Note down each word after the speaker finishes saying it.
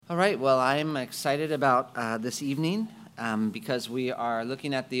All right, well, I'm excited about this evening because we are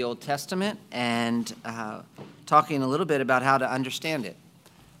looking at the Old Testament and talking a little bit about how to understand it.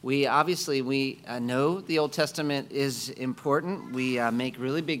 We know the Old Testament is important. We make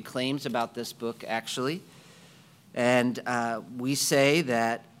really big claims about this book, actually. And we say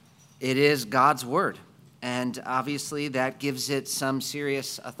that it is God's Word. And obviously that gives it some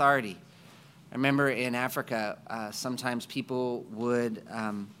serious authority. I remember in Africa, sometimes people would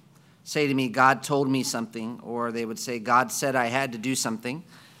say to me, God told me something, or they would say, God said I had to do something,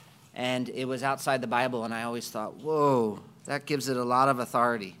 and it was outside the Bible, and I always thought, whoa, that gives it a lot of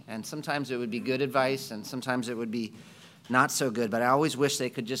authority. And sometimes it would be good advice, and sometimes it would be not so good, but I always wish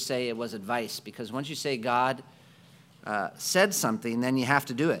they could just say it was advice, because once you say God said something, then you have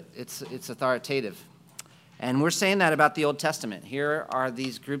to do it. It's authoritative. And we're saying that about the Old Testament. Here are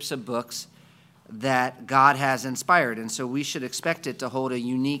these groups of books that God has inspired, and so we should expect it to hold a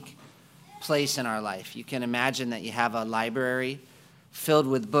unique place in our life. You can imagine that you have a library filled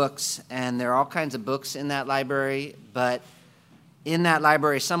with books, and there are all kinds of books in that library, but in that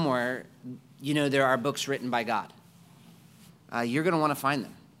library somewhere, there are books written by God. You're going to want to find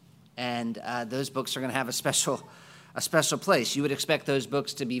them, and those books are going to have a special place. You would expect those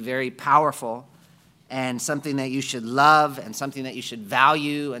books to be very powerful and something that you should love and something that you should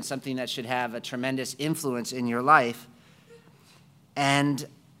value and something that should have a tremendous influence in your life. And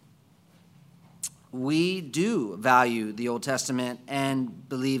we do value the Old Testament and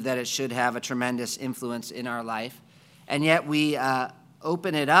believe that it should have a tremendous influence in our life. And yet we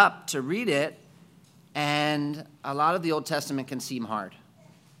open it up to read it, and a lot of the Old Testament can seem hard.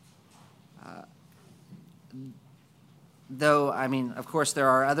 Though, of course, there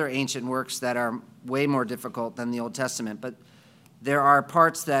are other ancient works that are way more difficult than the Old Testament, but there are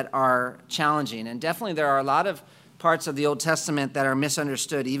parts that are challenging. And definitely there are a lot of parts of the Old Testament that are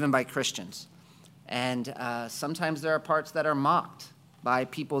misunderstood, even by Christians. And sometimes there are parts that are mocked by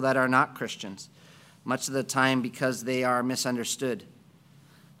people that are not Christians, much of the time because they are misunderstood.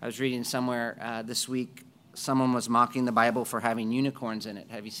 I was reading somewhere this week, someone was mocking the Bible for having unicorns in it.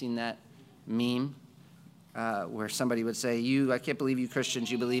 Have you seen that meme? Where somebody would say, I can't believe you Christians,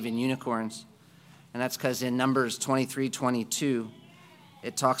 you believe in unicorns. And that's because in Numbers 23:22,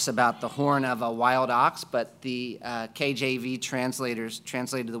 it talks about the horn of a wild ox, but the KJV translators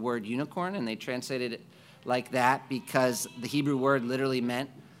translated the word unicorn, and they translated it like that because the Hebrew word literally meant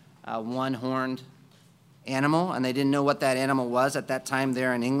one-horned animal, and they didn't know what that animal was at that time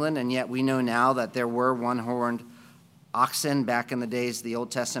there in England, and yet we know now that there were one-horned oxen back in the days the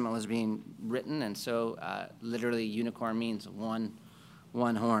Old Testament was being written, and so literally unicorn means one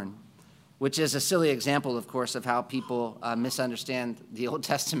horn, which is a silly example, of course, of how people misunderstand the Old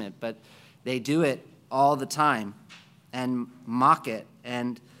Testament, but they do it all the time and mock it,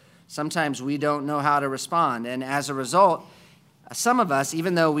 and sometimes we don't know how to respond, and as a result, some of us,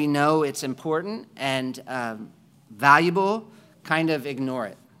 even though we know it's important and valuable, kind of ignore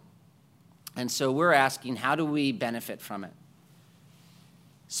it. And so we're asking, how do we benefit from it?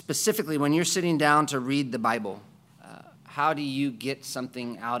 Specifically, when you're sitting down to read the Bible, how do you get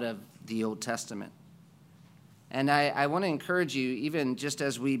something out of the Old Testament? And I want to encourage you, even just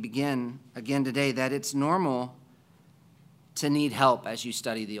as we begin again today, that it's normal to need help as you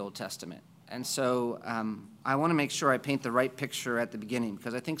study the Old Testament. And so I want to make sure I paint the right picture at the beginning,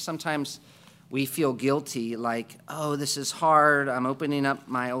 because I think sometimes we feel guilty, like, oh, this is hard. I'm opening up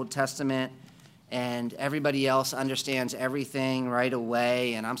my Old Testament, and everybody else understands everything right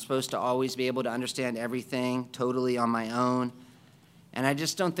away, and I'm supposed to always be able to understand everything totally on my own. And I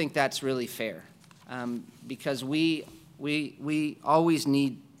just don't think that's really fair, because we always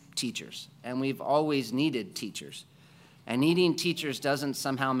need teachers, and we've always needed teachers. And needing teachers doesn't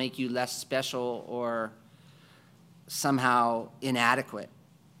somehow make you less special or somehow inadequate.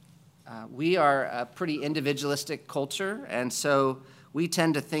 We are a pretty individualistic culture, and so we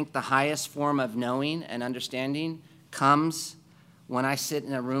tend to think the highest form of knowing and understanding comes when I sit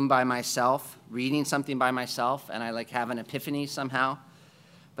in a room by myself, reading something by myself, and I have an epiphany somehow.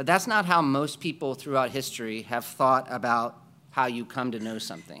 But that's not how most people throughout history have thought about how you come to know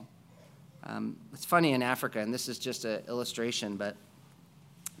something. It's funny in Africa, and this is just an illustration, but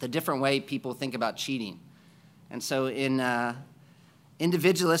the different way people think about cheating. And so in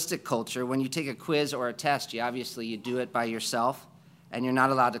individualistic culture, when you take a quiz or a test, you do it by yourself, and you're not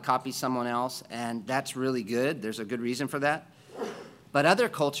allowed to copy someone else, and that's really good. There's a good reason for that. But other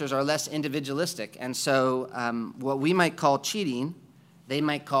cultures are less individualistic, and so what we might call cheating, they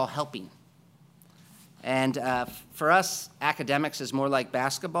might call helping. And for us, academics is more like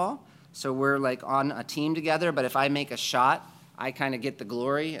basketball, so we're on a team together, but if I make a shot, I kind of get the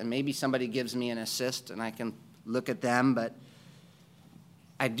glory, and maybe somebody gives me an assist, and I can look at them, but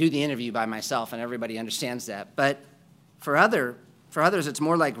I do the interview by myself, and everybody understands that. But for others, it's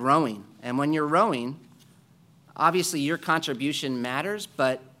more like rowing. And when you're rowing, obviously your contribution matters,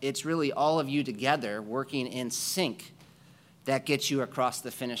 but it's really all of you together working in sync that gets you across the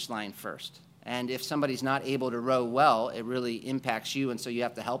finish line first. And if somebody's not able to row well, it really impacts you, and so you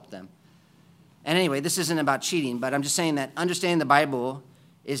have to help them. And anyway, this isn't about cheating, but I'm just saying that understanding the Bible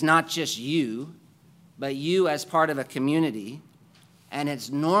is not just you, but you as part of a community, and it's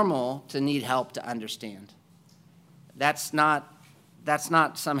normal to need help to understand. That's not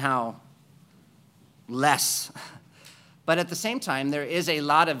somehow less. But at the same time, there is a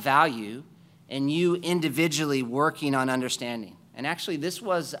lot of value in you individually working on understanding. And actually, this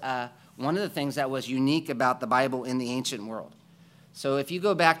was one of the things that was unique about the Bible in the ancient world. So if you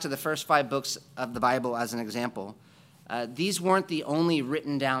go back to the first 5 books of the Bible as an example, these weren't the only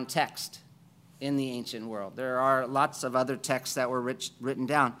written down text in the ancient world. There are lots of other texts that were written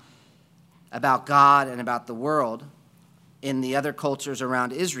down about God and about the world in the other cultures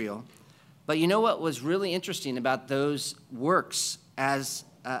around Israel. But you know what was really interesting about those works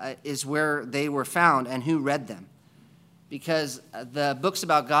is where they were found and who read them. Because the books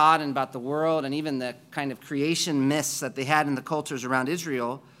about God and about the world and even the kind of creation myths that they had in the cultures around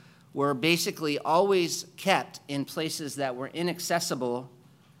Israel were basically always kept in places that were inaccessible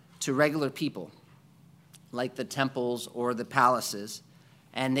to regular people, like the temples or the palaces,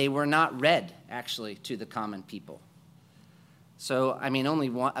 and they were not read, actually, to the common people. So, I mean, only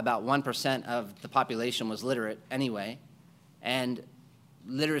about 1% of the population was literate anyway, and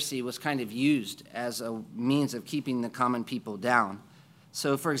literacy was kind of used as a means of keeping the common people down.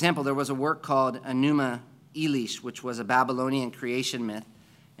 So, for example, there was a work called Enuma Elish, which was a Babylonian creation myth,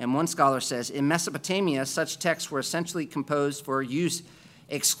 and one scholar says, in Mesopotamia, such texts were essentially composed for use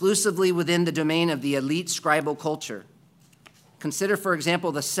exclusively within the domain of the elite scribal culture. Consider, for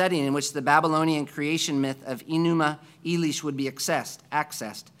example, the setting in which the Babylonian creation myth of Enuma Elish would be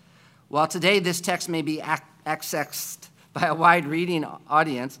accessed. While today this text may be accessed by a wide reading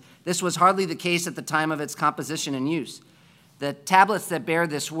audience, this was hardly the case at the time of its composition and use. The tablets that bear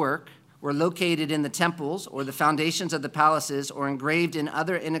this work were located in the temples or the foundations of the palaces or engraved in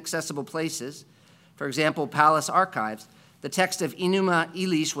other inaccessible places, for example, palace archives. The text of Enuma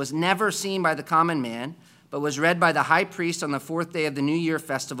Elish was never seen by the common man, but was read by the high priest on the 4th day of the New Year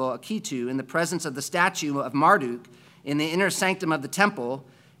festival, Akitu, in the presence of the statue of Marduk in the inner sanctum of the temple.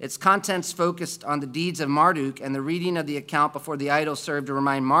 Its contents focused on the deeds of Marduk, and the reading of the account before the idol served to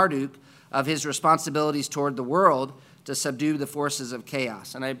remind Marduk of his responsibilities toward the world to subdue the forces of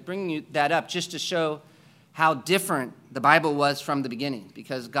chaos. And I bring you that up just to show how different the Bible was from the beginning,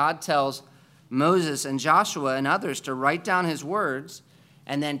 because God tells Moses and Joshua and others to write down his words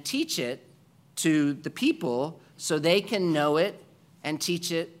and then teach it to the people so they can know it and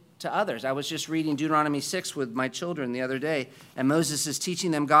teach it to others. I was just reading Deuteronomy 6 with my children the other day, and Moses is teaching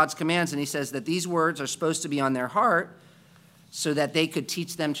them God's commands, and he says that these words are supposed to be on their heart so that they could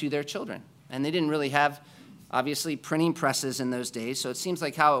teach them to their children. And they didn't really have, obviously, printing presses in those days, so it seems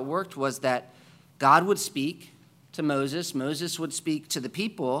like how it worked was that God would speak to Moses, Moses would speak to the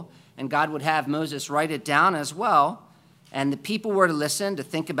people, and God would have Moses write it down as well, and the people were to listen, to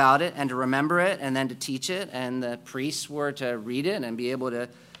think about it, and to remember it, and then to teach it, and the priests were to read it and be able to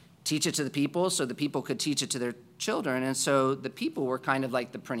teach it to the people so the people could teach it to their children. And so the people were kind of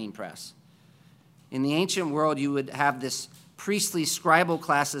like the printing press. In the ancient world, you would have this priestly scribal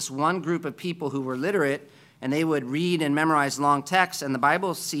class, this one group of people who were literate, and they would read and memorize long texts. And in the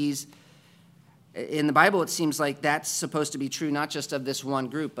Bible, it seems like that's supposed to be true not just of this one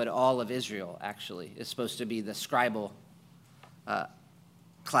group, but all of Israel, actually. It's supposed to be the scribal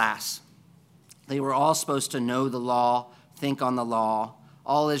class. They were all supposed to know the law, think on the law.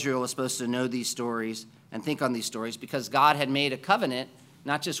 All Israel was supposed to know these stories and think on these stories because God had made a covenant,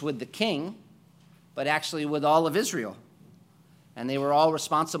 not just with the king, but actually with all of Israel. And they were all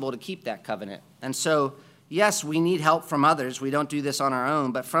responsible to keep that covenant. And so, yes, we need help from others. We don't do this on our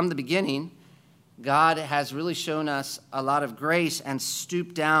own. But from the beginning, God has really shown us a lot of grace and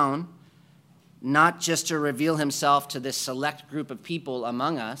stooped down, not just to reveal himself to this select group of people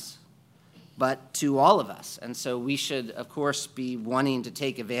among us, but to all of us. And so we should, of course, be wanting to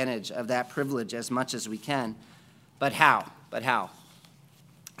take advantage of that privilege as much as we can. But how?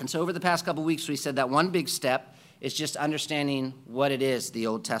 And so over the past couple weeks, we said that one big step is just understanding what it is, the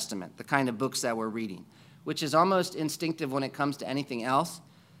Old Testament, the kind of books that we're reading, which is almost instinctive when it comes to anything else.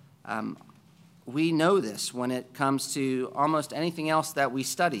 We know this when it comes to almost anything else that we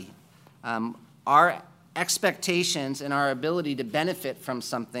study. Our expectations and our ability to benefit from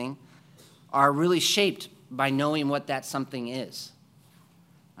something are really shaped by knowing what that something is.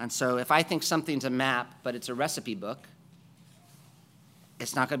 And so if I think something's a map, but it's a recipe book,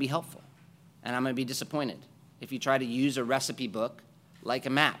 it's not going to be helpful. And I'm going to be disappointed if you try to use a recipe book like a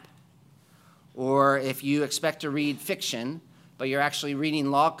map. Or if you expect to read fiction, but you're actually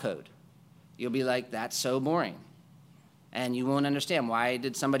reading law code, you'll be like, that's so boring. And you won't understand, why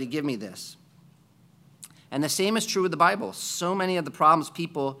did somebody give me this? And the same is true with the Bible. So many of the problems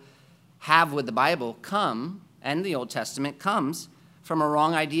people have with the Bible and the Old Testament comes from a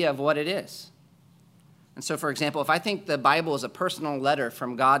wrong idea of what it is. And so, for example, if I think the Bible is a personal letter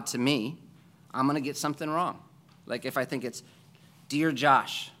from God to me, I'm going to get something wrong. Like if I think it's, Dear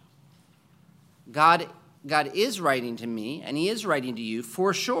Josh, God is writing to me, and he is writing to you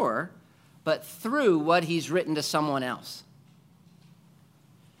for sure, but through what he's written to someone else.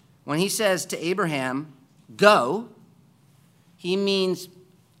 When he says to Abraham, go, he means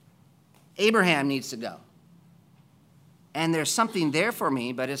Abraham needs to go. And there's something there for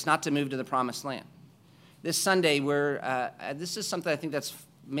me, but it's not to move to the promised land. This Sunday, this is something I think that's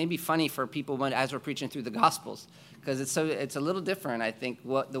maybe funny for people as we're preaching through the Gospels, because it's a little different, I think,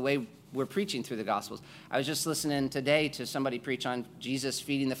 the way we're preaching through the Gospels. I was just listening today to somebody preach on Jesus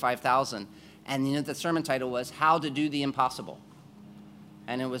feeding the 5,000, and the sermon title was How to Do the Impossible.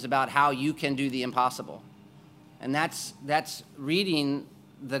 And it was about how you can do the impossible. And that's reading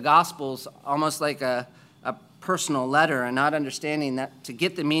the Gospels almost like a personal letter, and not understanding that to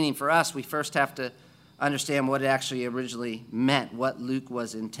get the meaning for us, we first have to understand what it actually originally meant. What Luke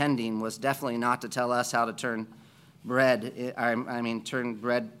was intending was definitely not to tell us how to turn bread,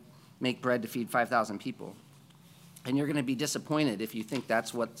 make bread to feed 5,000 people. And you're going to be disappointed if you think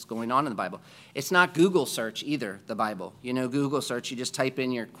that's what's going on in the Bible. It's not Google search either, the Bible. You know, Google search, you just type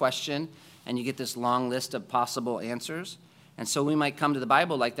in your question, and you get this long list of possible answers. And so we might come to the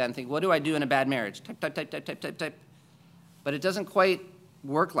Bible like that and think, what do I do in a bad marriage? Type, type, type, type, type, type, type. But it doesn't quite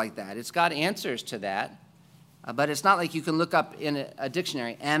work like that. It's got answers to that, but it's not like you can look up in a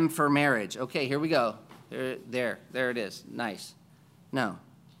dictionary, M for marriage. Okay, here we go. There it is. Nice. No.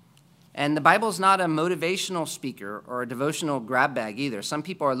 And the Bible's not a motivational speaker or a devotional grab bag either. Some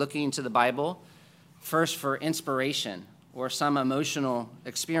people are looking to the Bible first for inspiration or some emotional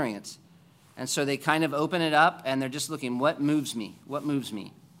experience. And so they kind of open it up and they're just looking, what moves me? What moves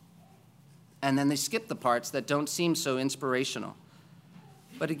me? And then they skip the parts that don't seem so inspirational.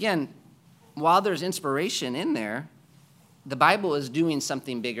 But again, while there's inspiration in there, the Bible is doing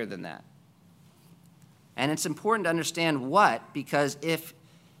something bigger than that. And it's important to understand what, because if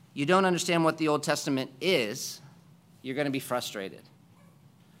you don't understand what the Old Testament is, you're going to be frustrated.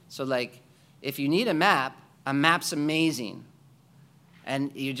 So like, if you need a map's amazing,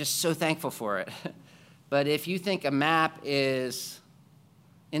 and you're just so thankful for it. But if you think a map is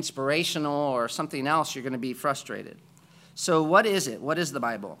inspirational or something else, you're going to be frustrated. So what is it? What is the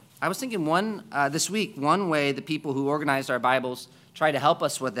Bible? I was thinking this week, one way the people who organized our Bibles tried to help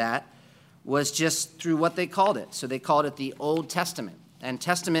us with that was just through what they called it. So they called it the Old Testament. And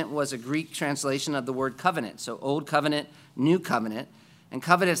testament was a Greek translation of the word covenant. So Old Covenant, New Covenant. And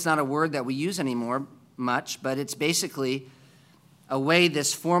covenant's not a word that we use anymore much, but it's basically a way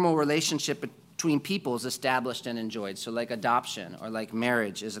this formal relationship between people is established and enjoyed. So like adoption or like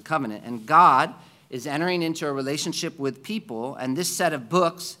marriage is a covenant. And God is entering into a relationship with people, and this set of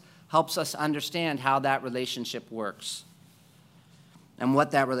books helps us understand how that relationship works and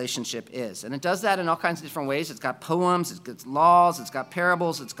what that relationship is. And it does that in all kinds of different ways. It's got poems, it's got laws, it's got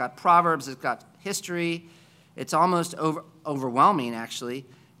parables, it's got proverbs, it's got history. It's almost overwhelming, actually.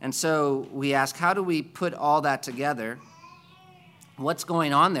 And so we ask, how do we put all that together? What's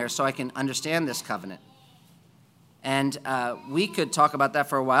going on there so I can understand this covenant? And we could talk about that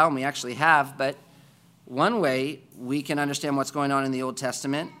for a while, and we actually have, but one way we can understand what's going on in the Old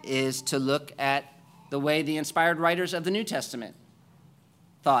Testament is to look at the way the inspired writers of the New Testament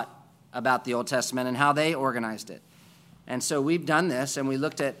thought about the Old Testament and how they organized it. And so we've done this, and we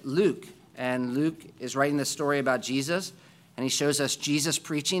looked at Luke, and Luke is writing this story about Jesus, and he shows us Jesus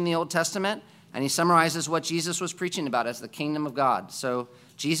preaching the Old Testament, and he summarizes what Jesus was preaching about as the kingdom of God. So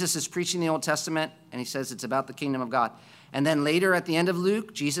Jesus is preaching the Old Testament, and he says it's about the kingdom of God. And then later at the end of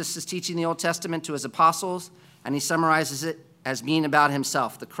Luke, Jesus is teaching the Old Testament to his apostles, and he summarizes it as being about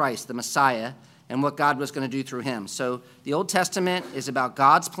himself, the Christ, the Messiah, and what God was going to do through him. So the Old Testament is about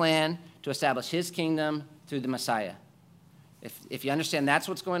God's plan to establish his kingdom through the Messiah. If you understand that's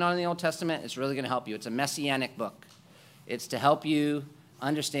what's going on in the Old Testament, it's really going to help you. It's a messianic book. It's to help you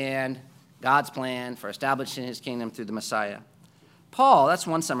understand God's plan for establishing his kingdom through the Messiah. Paul, that's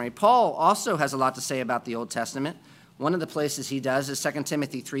one summary. Paul also has a lot to say about the Old Testament. One of the places he does is 2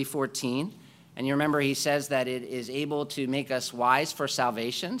 Timothy 3:14. And you remember he says that it is able to make us wise for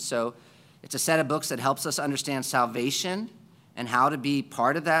salvation. So it's a set of books that helps us understand salvation and how to be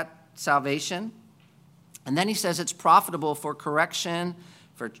part of that salvation. And then he says it's profitable for correction,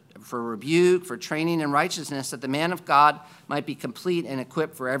 for rebuke, for training in righteousness, that the man of God might be complete and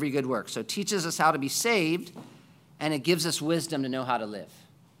equipped for every good work. So it teaches us how to be saved, and it gives us wisdom to know how to live.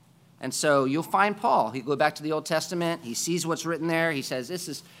 And so you'll find Paul. He go back to the Old Testament. He sees what's written there. He says, this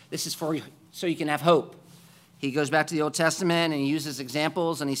is for you, so you can have hope. He goes back to the Old Testament, and he uses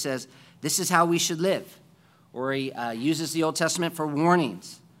examples, and he says, this is how we should live. Or he uses the Old Testament for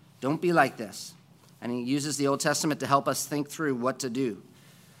warnings. Don't be like this. And he uses the Old Testament to help us think through what to do.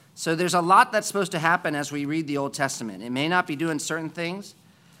 So there's a lot that's supposed to happen as we read the Old Testament. It may not be doing certain things.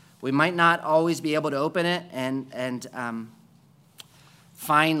 We might not always be able to open it and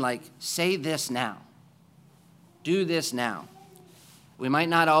find, like, say this now. Do this now. We might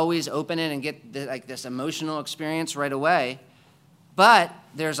not always open it and get this emotional experience right away, but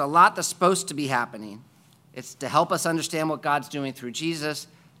there's a lot that's supposed to be happening. It's to help us understand what God's doing through Jesus,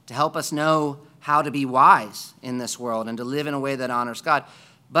 to help us know how to be wise in this world and to live in a way that honors God.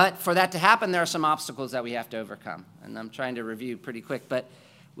 But for that to happen, there are some obstacles that we have to overcome. And I'm trying to review pretty quick. But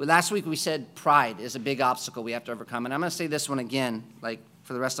last week we said pride is a big obstacle we have to overcome. And I'm going to say this one again, like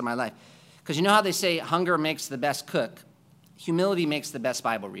for the rest of my life. Because you know how they say hunger makes the best cook? Humility makes the best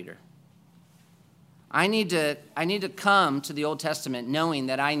Bible reader. I need to come to the Old Testament knowing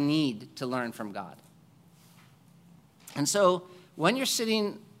that I need to learn from God. And so when you're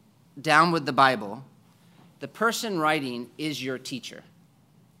sitting down with the Bible, the person writing is your teacher.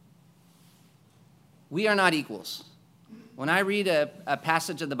 We are not equals. When I read a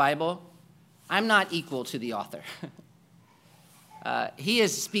passage of the Bible, I'm not equal to the author. He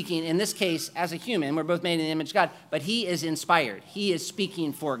is speaking, in this case, as a human. We're both made in the image of God, but he is inspired. He is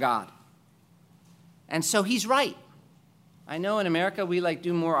speaking for God. And so he's right. I know in America we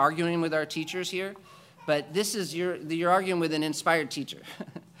do more arguing with our teachers here, but this is you're arguing with an inspired teacher.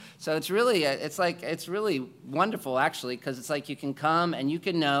 So it's really wonderful, actually, because it's like you can come and you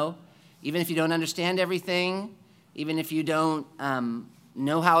can know, even if you don't understand everything, even if you don't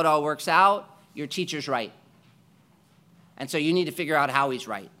know how it all works out, your teacher's right. And so you need to figure out how he's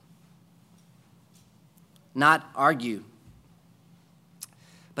right, not argue.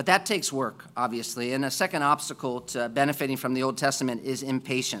 But that takes work, obviously. And a second obstacle to benefiting from the Old Testament is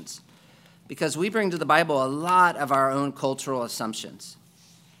impatience, because we bring to the Bible a lot of our own cultural assumptions.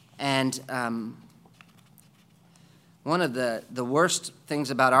 And one of the worst things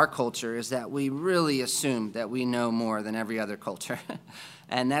about our culture is that we really assume that we know more than every other culture.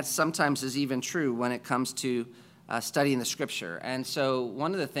 And that sometimes is even true when it comes to studying the Scripture. And so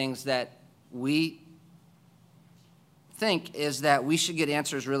one of the things that we think is that we should get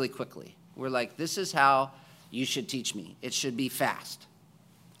answers really quickly. We're like, this is how you should teach me. It should be fast.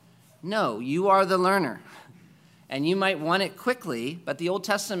 No, you are the learner. And you might want it quickly, but the Old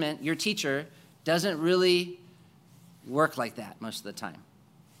Testament, your teacher, doesn't really work like that most of the time.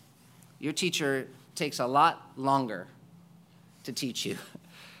 Your teacher takes a lot longer to teach you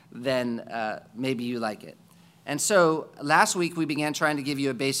than maybe you like it. And so last week we began trying to give you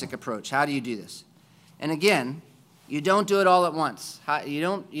a basic approach. How do you do this? And again, you don't do it all at once. You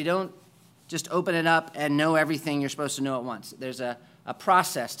don't just open it up and know everything you're supposed to know at once. There's a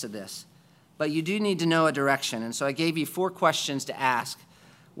process to this. But you do need to know a direction. And so I gave you 4 questions to ask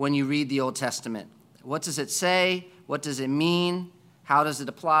when you read the Old Testament. What does it say? What does it mean? How does it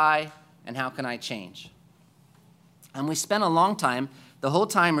apply? And how can I change? And we spent a long time, the whole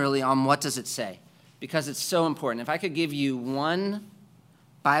time really, on what does it say? Because it's so important. If I could give you one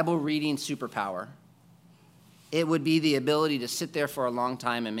Bible reading superpower, it would be the ability to sit there for a long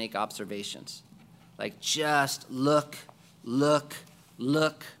time and make observations. Like just look.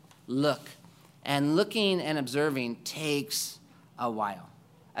 And looking and observing takes a while.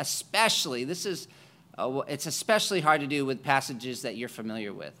 Especially, it's especially hard to do with passages that you're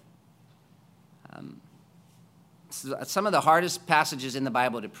familiar with. Some of the hardest passages in the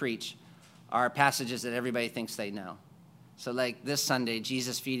Bible to preach are passages that everybody thinks they know. So like this Sunday,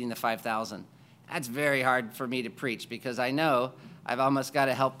 Jesus feeding the 5,000. That's very hard for me to preach because I know I've almost got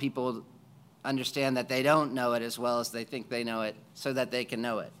to help people understand that they don't know it as well as they think they know it so that they can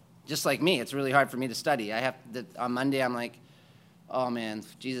know it. Just like me, it's really hard for me to study. On Monday, I'm like, oh man,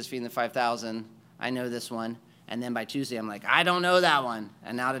 Jesus feeding the 5,000, I know this one. And then by Tuesday, I'm like, I don't know that one.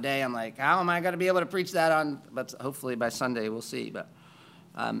 And now today, I'm like, how am I going to be able to preach that on? But hopefully by Sunday, we'll see. But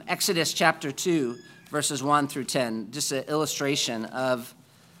Exodus chapter 2, verses 1 through 10, just an illustration of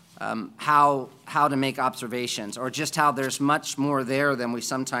how to make observations, or just how there's much more there than we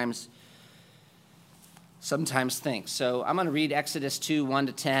sometimes think. So I'm going to read Exodus 2, 1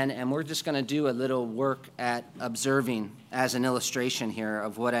 to 10, and we're just going to do a little work at observing as an illustration here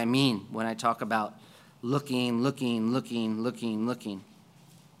of what I mean when I talk about looking.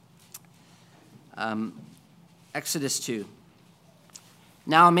 Exodus 2.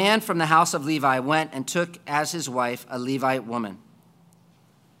 Now a man from the house of Levi went and took as his wife a Levite woman.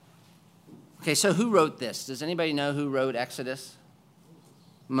 Okay, so who wrote this? Does anybody know who wrote Exodus?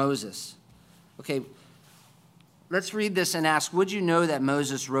 Moses. Okay, let's read this and ask, would you know that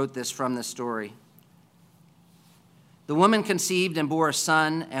Moses wrote this from the story? The woman conceived and bore a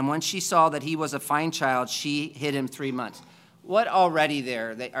son, and when she saw that he was a fine child, she hid him 3 months. What already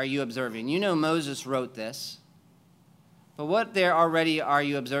there are you observing? You know Moses wrote this, but what there already are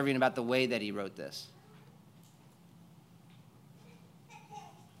you observing about the way that he wrote this?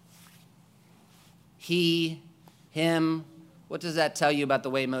 He, him, what does that tell you about the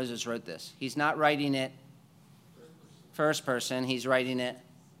way Moses wrote this? He's not writing it first person, he's writing it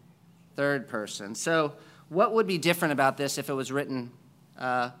third person. So what would be different about this if it was written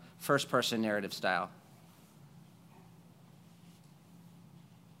first person narrative style?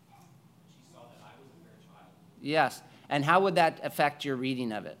 She saw that I was a fair child. Yes. And how would that affect your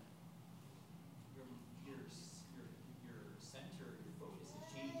reading of it? Your center, your focus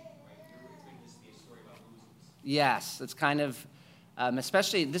is changing, right? You're expecting this to be a story about Moses. Yes, it's kind of,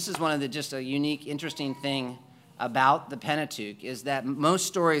 especially, this is one of the just a unique, interesting thing about the Pentateuch is that most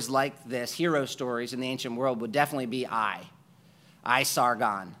stories like this, hero stories in the ancient world, would definitely be I,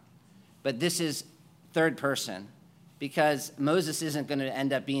 Sargon. But this is third person because Moses isn't going to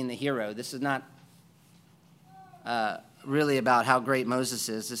end up being the hero. This is not really about how great Moses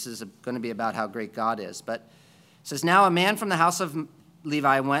is. This is going to be about how great God is. But it says, now a man from the house of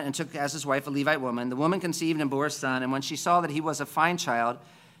Levi went and took as his wife a Levite woman. The woman conceived and bore a son, and when she saw that he was a fine child,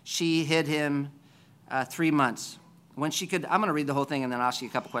 she hid him 3 months. When she could, I'm going to read the whole thing and then I'll ask you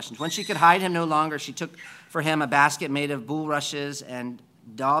a couple questions. When she could hide him no longer, she took for him a basket made of bulrushes and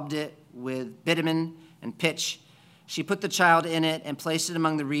daubed it with bitumen and pitch. She put the child in it and placed it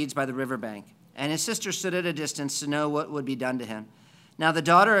among the reeds by the riverbank. And his sister stood at a distance to know what would be done to him. Now the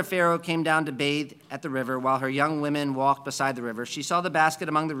daughter of Pharaoh came down to bathe at the river while her young women walked beside the river. She saw the basket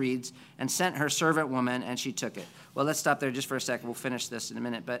among the reeds and sent her servant woman, and she took it. Well, let's stop there just for a second. We'll finish this in a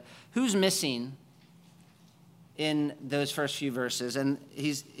minute. But who's missing in those first few verses? And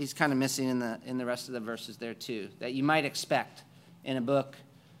he's kind of missing in the rest of the verses there too, that you might expect in a book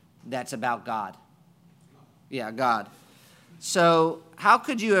that's about God. Yeah, God. So how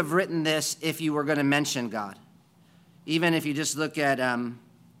could you have written this if you were going to mention God? Even if you just look at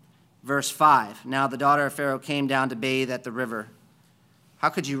verse 5. Now the daughter of Pharaoh came down to bathe at the river. How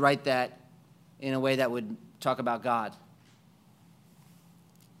could you write that in a way that would talk about God?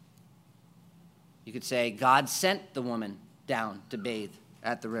 You could say, God sent the woman down to bathe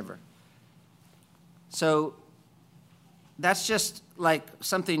at the river. So that's just like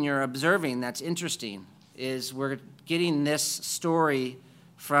something you're observing that's interesting, is we're getting this story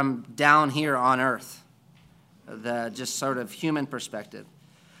from down here on earth, the just sort of human perspective.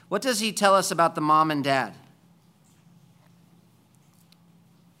 What does he tell us about the mom and dad?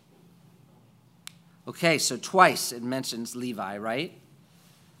 Okay, so twice it mentions Levi, right?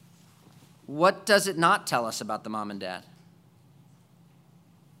 What does it not tell us about the mom and dad?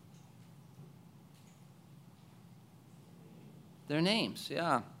 Their names,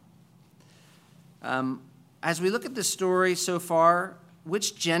 yeah. As we look at this story so far,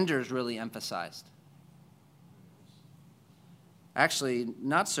 which gender is really emphasized? Actually,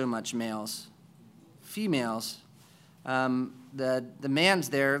 not so much males. Females. The man's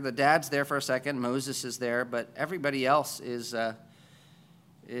there, the dad's there for a second, Moses is there, but everybody else is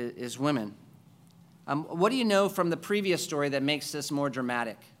women. What do you know from the previous story that makes this more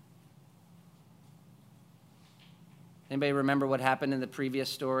dramatic? Anybody remember what happened in the previous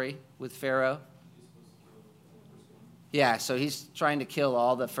story with Pharaoh? Yeah, so he's trying to kill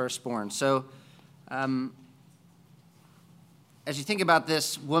all the firstborn. So as you think about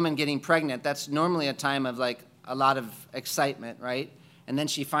this woman getting pregnant, that's normally a time of like a lot of excitement, right? And then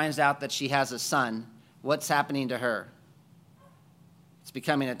she finds out that she has a son. What's happening to her? It's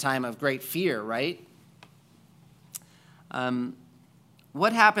becoming a time of great fear, right?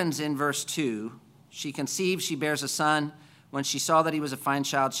 What happens in verse 2? She conceives, she bears a son. When she saw that he was a fine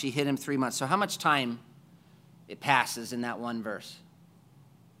child, she hid him 3 months. So how much time it passes in that one verse?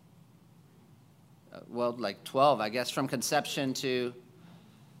 Well, like 12, I guess, from conception to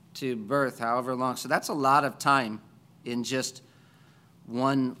to birth, however long. So that's a lot of time in just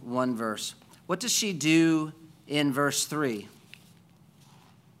one verse. What does she do in verse 3?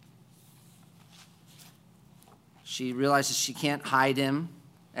 She realizes she can't hide him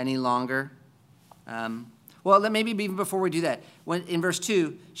any longer. Maybe even before we do that, in verse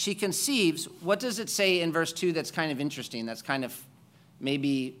 2, she conceives. What does it say in verse 2 that's kind of interesting, that's kind of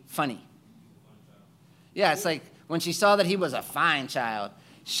maybe funny? Yeah, it's like when she saw that he was a fine child,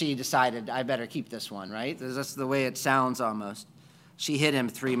 she decided, I better keep this one, right? That's the way it sounds almost. She hid him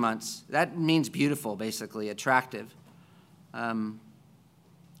 3 months. That means beautiful, basically, attractive. And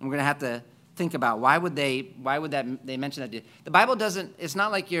we're going to have to think about why would they mention that? The Bible doesn't, it's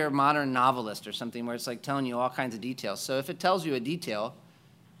not like you're a modern novelist or something where it's like telling you all kinds of details. So if it tells you a detail,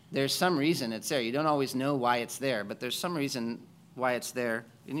 there's some reason it's there. You don't always know why it's there, but there's some reason why it's there.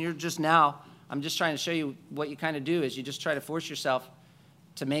 And I'm just trying to show you what you kind of do is you just try to force yourself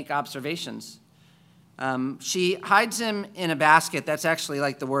to make observations. She hides him in a basket. That's actually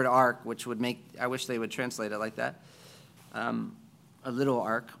like the word ark, which would make, I wish they would translate it like that. A little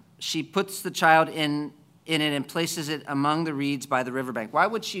ark. She puts the child in it and places it among the reeds by the riverbank. Why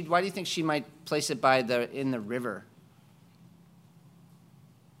do you think she might place it in the river?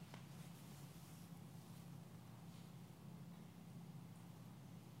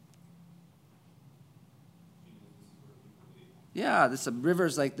 Yeah, the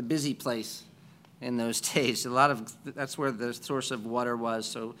river's like the busy place in those days. That's where the source of water was,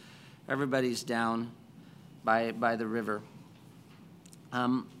 so everybody's down by the river.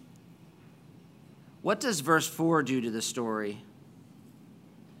 What does verse 4 do to the story?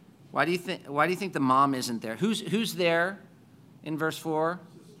 Why do you think the mom isn't there? Who's there in verse 4?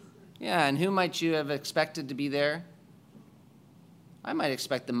 Yeah, and who might you have expected to be there? I might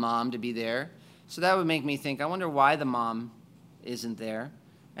expect the mom to be there. So that would make me think, I wonder why the mom isn't there.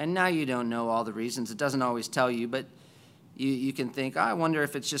 And now you don't know all the reasons. It doesn't always tell you, but you can think, I wonder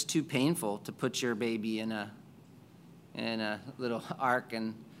if it's just too painful to put your baby in a little ark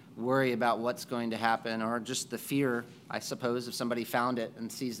and worry about what's going to happen, or just the fear, I suppose, if somebody found it and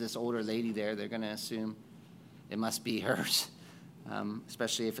sees this older lady there, they're going to assume it must be hers,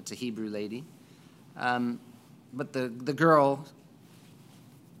 especially if it's a Hebrew lady. But the girl,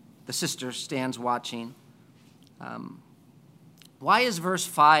 the sister, stands watching. Why is verse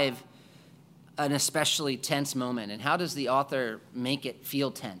 5 an especially tense moment, and how does the author make it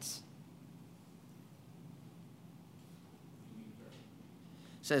feel tense?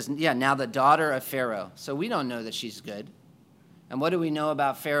 Says, now the daughter of Pharaoh. So we don't know that she's good. And what do we know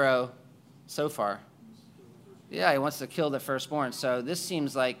about Pharaoh so far? Yeah, he wants to kill the firstborn. So this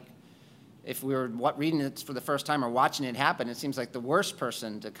seems like, if we were reading it for the first time or watching it happen, it seems like the worst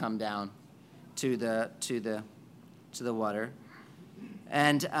person to come down to the water.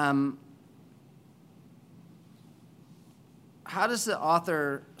 And how does the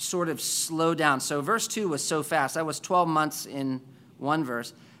author sort of slow down? So verse 2 was so fast. That was 12 months in one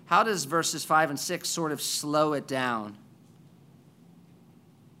verse. How does verses 5 and 6 sort of slow it down?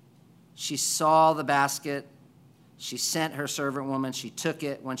 She saw the basket. She sent her servant woman. She took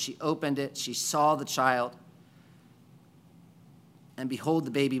it. When she opened it, she saw the child. And behold,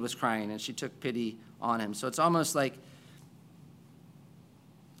 the baby was crying, and she took pity on him. So it's almost like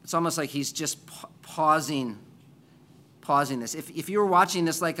he's just pausing this. If you were watching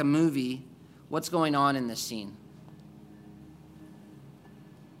this like a movie, what's going on in this scene?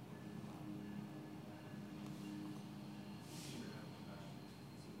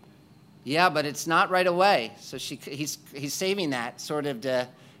 Yeah, but it's not right away. So he's saving that sort of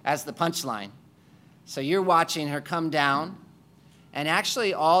as the punchline. So you're watching her come down, and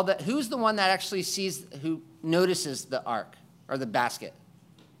actually who's the one that actually who notices the ark or the basket?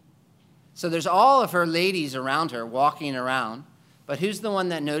 So there's all of her ladies around her walking around, but who's the one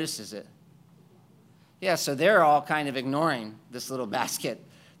that notices it? Yeah, so they're all kind of ignoring this little basket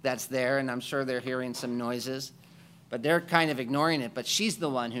that's there, and I'm sure they're hearing some noises. But they're kind of ignoring it. But she's the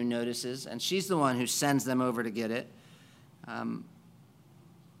one who notices, and she's the one who sends them over to get it. And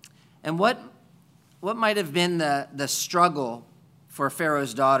what might have been the struggle for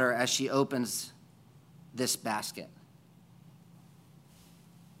Pharaoh's daughter as she opens this basket?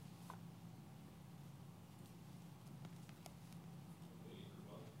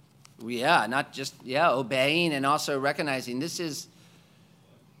 Yeah, not just obeying, and also recognizing this is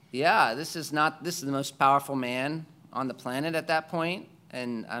the most powerful man on the planet at that point,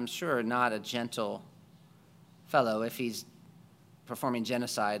 and I'm sure not a gentle fellow if he's performing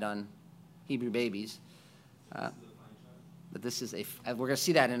genocide on Hebrew babies. But this is we're going to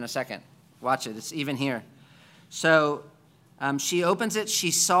see that in a second. Watch it. It's even here. So She opens it.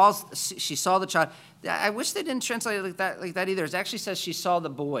 She saw the child. I wish they didn't translate it like that either. It actually says she saw the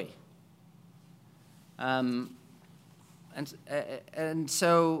boy. And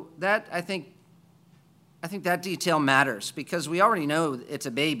so that I think that detail matters because we already know it's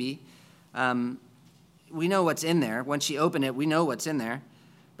a baby. We know what's in there. When she opened it, we know what's in there.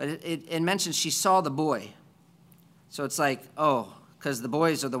 But it mentions she saw the boy. So it's like, oh, because the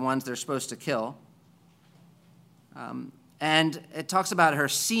boys are the ones they're supposed to kill. And it talks about her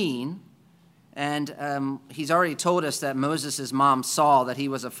seeing. And he's already told us that Moses' mom saw that he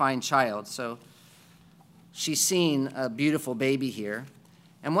was a fine child. So she's seen a beautiful baby here.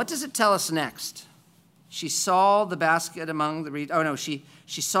 And what does it tell us next? She saw the basket among the reeds. Oh, no, she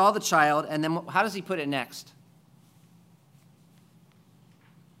saw the child. And then how does he put it next?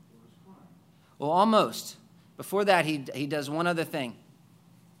 Well, almost. Before that, he does one other thing.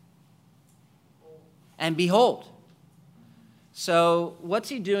 And behold. So what's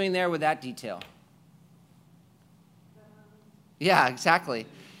he doing there with that detail? Yeah, exactly.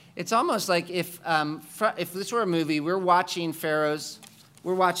 It's almost like if this were a movie, we're watching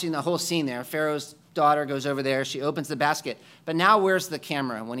the whole scene there. Pharaoh's daughter goes over there. She opens the basket. But now where's the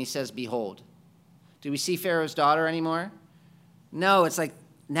camera when he says, behold? Do we see Pharaoh's daughter anymore? No, it's like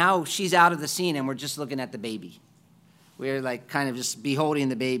now she's out of the scene and we're just looking at the baby. We're like kind of just beholding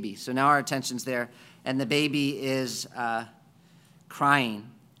the baby. So now our attention's there. And the baby is crying.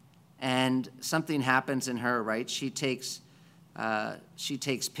 And something happens in her, right? She takes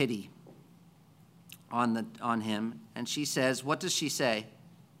pity on him. And she says, what does she say?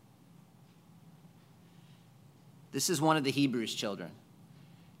 This is one of the Hebrews' children.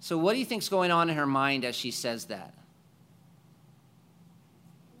 So what do you think's going on in her mind as she says that?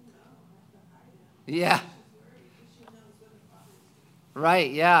 Yeah.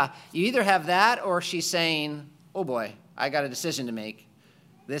 Right, yeah. You either have that or she's saying, oh boy, I got a decision to make.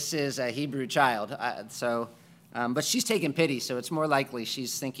 This is a Hebrew child. But she's taking pity, so it's more likely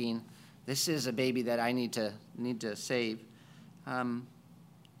she's thinking, this is a baby that I need to save.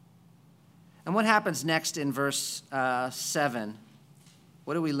 And what happens next in verse 7?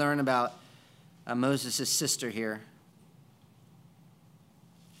 What do we learn about Moses' sister here?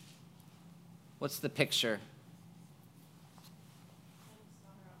 What's the picture?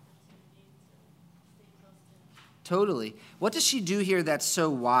 Totally. What does she do here that's so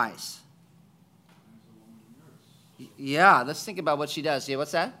wise? Yeah, let's think about what she does. Yeah,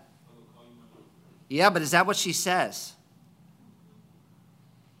 what's that? Yeah, but is that what she says?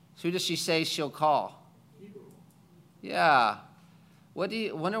 Who does she say she'll call? Yeah. What do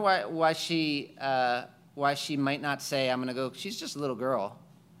you wonder why she might not say I'm going to go? She's just a little girl.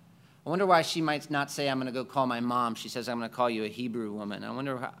 I wonder why she might not say I'm going to go call my mom. She says I'm going to call you a Hebrew woman. I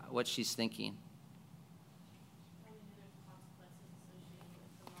wonder what she's thinking.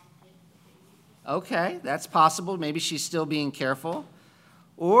 Okay, that's possible. Maybe she's still being careful.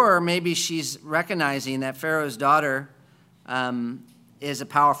 Or maybe she's recognizing that Pharaoh's daughter is a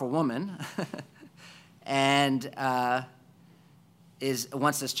powerful woman and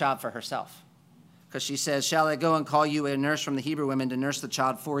wants this child for herself. Because she says, shall I go and call you a nurse from the Hebrew women to nurse the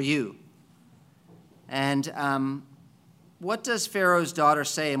child for you? And what does Pharaoh's daughter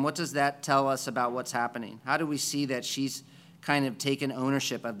say, and what does that tell us about what's happening? How do we see that she's kind of taken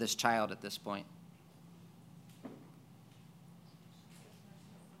ownership of this child at this point?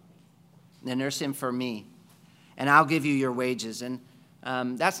 Then nurse him for me, and I'll give you your wages. And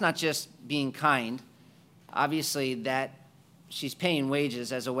that's not just being kind. Obviously, that she's paying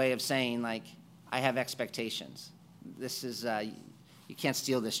wages as a way of saying, like, I have expectations. This is, you can't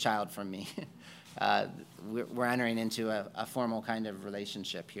steal this child from me. We're entering into a formal kind of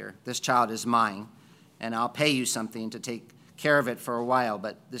relationship here. This child is mine, and I'll pay you something to take care of it for a while,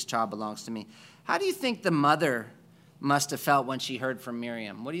 but this child belongs to me. How do you think the mother must have felt when she heard from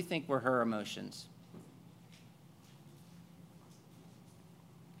Miriam? What do you think were her emotions?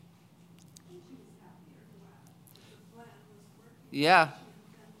 Yeah.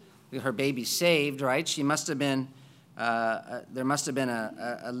 Her baby's saved, right? She must have been, there must have been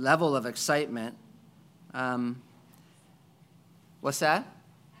a level of excitement. What's that?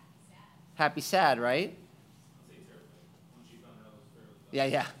 Happy, sad, right?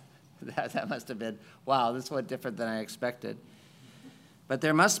 Yeah. That must have been, wow, this was different than I expected. But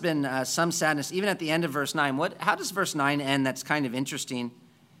there must have been some sadness, even at the end of verse 9. How does verse 9 end that's kind of interesting,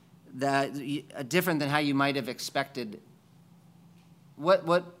 different than how you might have expected?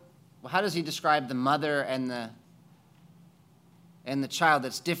 How does he describe the mother and the child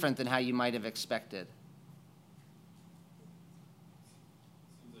that's different than how you might have expected?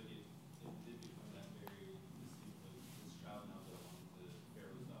 Seems like it did become that very distinct, like this child now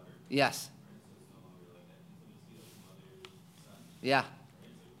Yes. Yeah.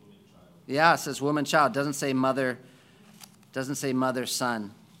 Yeah, it says woman, child. Doesn't say mother,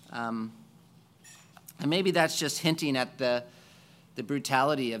 son. And maybe that's just hinting at the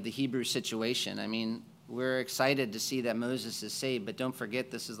brutality of the Hebrew situation. I mean, we're excited to see that Moses is saved, but don't forget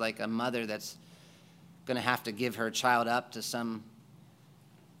this is like a mother that's going to have to give her child up to some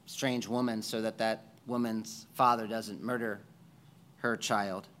strange woman so that woman's father doesn't murder her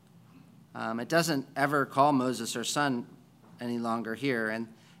child. It doesn't ever call Moses her son any longer here. And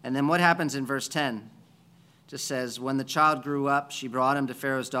then what happens in verse 10? It just says, when the child grew up, she brought him to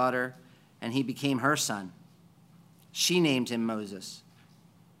Pharaoh's daughter, and he became her son. She named him Moses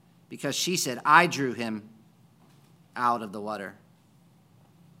because she said, I drew him out of the water.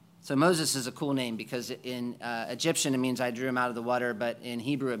 So Moses is a cool name because in Egyptian it means I drew him out of the water, but in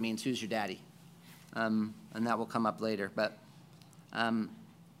Hebrew it means who's your daddy? And that will come up later. But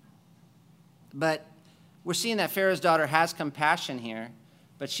we're seeing that Pharaoh's daughter has compassion here,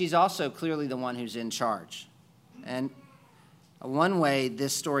 but she's also clearly the one who's in charge. And one way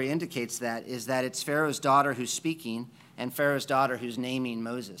this story indicates that is that it's Pharaoh's daughter who's speaking and Pharaoh's daughter who's naming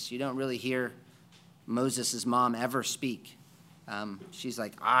Moses. You don't really hear Moses' mom ever speak. She's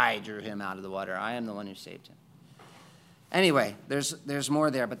like, I drew him out of the water. I am the one who saved him. Anyway, there's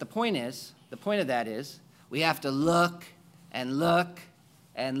more there. But the point of that is we have to look and look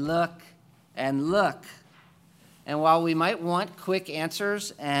and look and look. And while we might want quick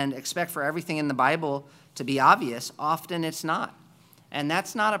answers and expect for everything in the Bible to be obvious, often it's not. And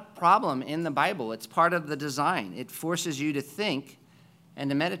that's not a problem in the Bible. It's part of the design. It forces you to think and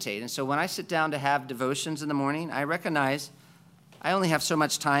to meditate. And so when I sit down to have devotions in the morning, I recognize I only have so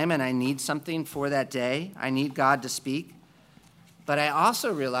much time and I need something for that day. I need God to speak. But I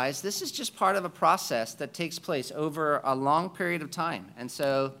also realize this is just part of a process that takes place over a long period of time. And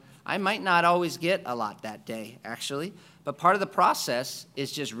so I might not always get a lot that day, actually. But part of the process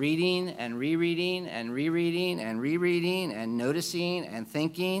is just reading and rereading and rereading and rereading and noticing and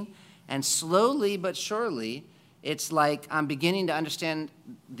thinking. And slowly but surely, it's like I'm beginning to understand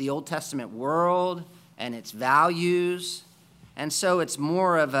the Old Testament world and its values. And so it's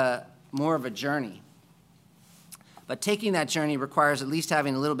more of a journey. But taking that journey requires at least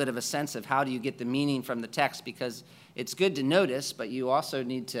having a little bit of a sense of how do you get the meaning from the text, because it's good to notice, but you also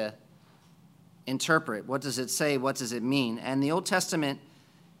need to interpret. What does it say? What does it mean? And the Old Testament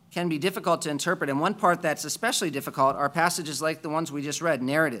can be difficult to interpret. And one part that's especially difficult are passages like the ones we just read,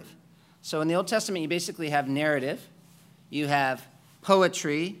 narrative. So in the Old Testament, you basically have narrative, you have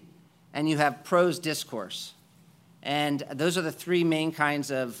poetry, and you have prose discourse. And those are the three main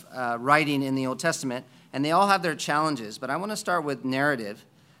kinds of writing in the Old Testament, and they all have their challenges. But I want to start with narrative.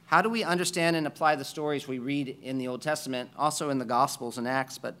 How do we understand and apply the stories we read in the Old Testament, also in the Gospels and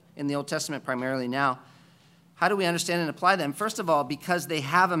Acts, but in the Old Testament primarily now? How do we understand and apply them? First of all, because they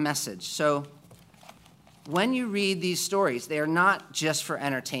have a message. So when you read these stories, they are not just for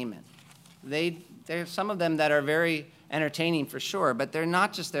entertainment. There's some of them that are very entertaining for sure, but they're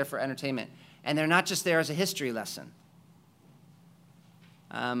not just there for entertainment. And they're not just there as a history lesson.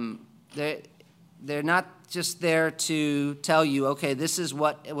 They're not just there to tell you, okay, this is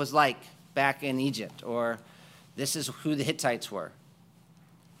what it was like back in Egypt, or this is who the Hittites were.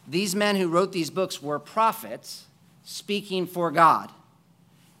 These men who wrote these books were prophets speaking for God.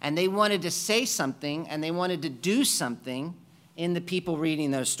 And they wanted to say something, and they wanted to do something in the people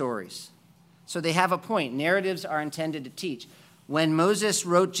reading those stories. So they have a point. Narratives are intended to teach. When Moses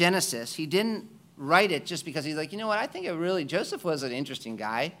wrote Genesis, he didn't write it just because he's like, you know what, I think Joseph was an interesting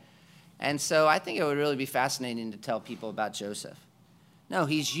guy. And so I think it would really be fascinating to tell people about Joseph. No,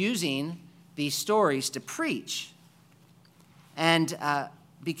 he's using these stories to preach. And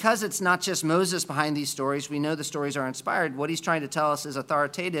because it's not just Moses behind these stories, we know the stories are inspired. What he's trying to tell us is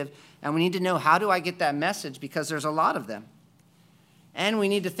authoritative. And we need to know, how do I get that message? Because there's a lot of them. And we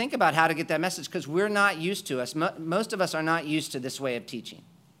need to think about how to get that message, because we're not used to us. Most of us are not used to this way of teaching.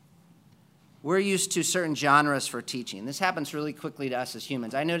 We're used to certain genres for teaching. This happens really quickly to us as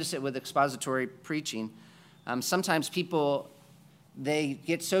humans. I notice it with expository preaching. Sometimes people, they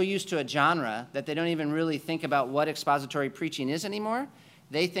get so used to a genre that they don't even really think about what expository preaching is anymore.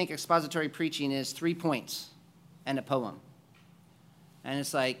 They think expository preaching is 3 points and a poem. And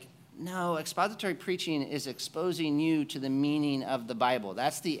it's like, no, expository preaching is exposing you to the meaning of the Bible.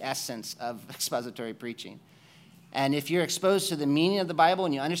 That's the essence of expository preaching. And if you're exposed to the meaning of the Bible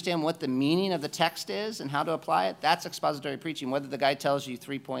and you understand what the meaning of the text is and how to apply it, that's expository preaching, whether the guy tells you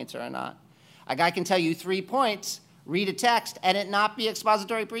 3 points or not. A guy can tell you 3 points, read a text, and it not be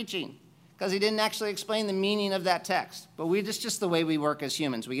expository preaching, because he didn't actually explain the meaning of that text. But it's just the way we work as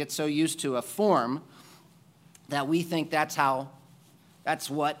humans. We get so used to a form that we think that's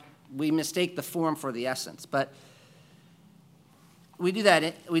what we mistake the form for the essence. But we do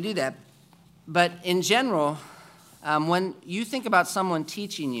that. But in general, when you think about someone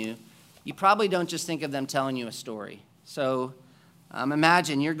teaching you, you probably don't just think of them telling you a story. So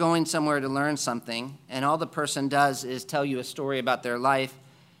imagine you're going somewhere to learn something, and all the person does is tell you a story about their life,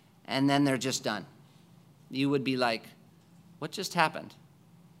 and then they're just done. You would be like, what just happened?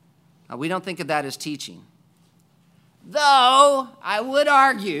 We don't think of that as teaching. Though I would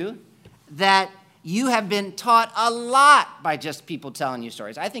argue that you have been taught a lot by just people telling you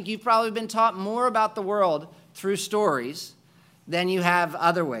stories. I think you've probably been taught more about the world through stories than you have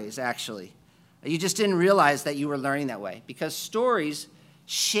other ways, actually. You just didn't realize that you were learning that way, because stories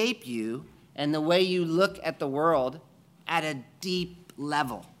shape you and the way you look at the world at a deep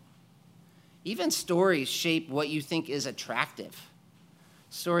level. Even stories shape what you think is attractive.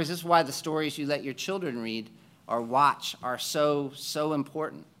 Stories, this is why the stories you let your children read or watch are so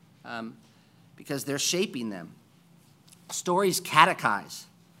important, because they're shaping them. Stories catechize.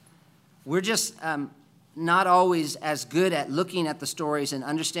 We're just not always as good at looking at the stories and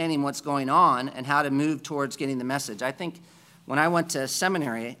understanding what's going on and how to move towards getting the message. I think when I went to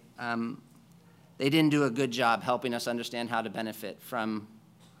seminary, they didn't do a good job helping us understand how to benefit from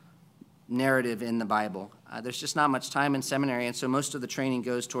narrative in the Bible. There's just not much time in seminary, and so most of the training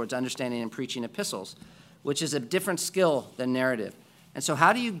goes towards understanding and preaching epistles, which is a different skill than narrative. And so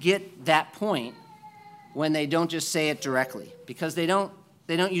how do you get that point when they don't just say it directly? Because they don't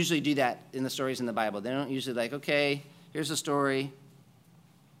usually do that in the stories in the Bible. They don't usually like, okay, here's the story,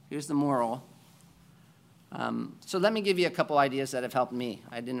 here's the moral. So let me give you a couple ideas that have helped me.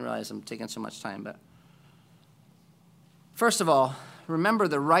 I didn't realize I'm taking so much time, but first of all, remember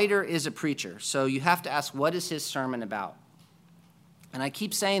the writer is a preacher, so you have to ask, what is his sermon about? And I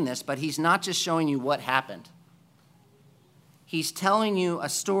keep saying this, but he's not just showing you what happened. He's telling you a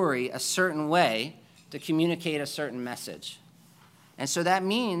story a certain way to communicate a certain message. And so that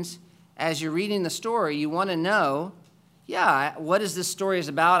means as you're reading the story, you want to know, what is this story is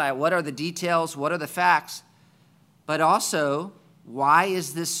about? What are the details? What are the facts? But also, why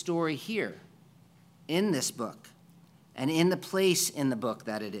is this story here in this book and in the place in the book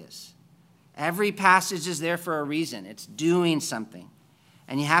that it is? Every passage is there for a reason. It's doing something.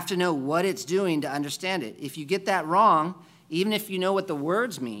 And you have to know what it's doing to understand it. If you get that wrong, even if you know what the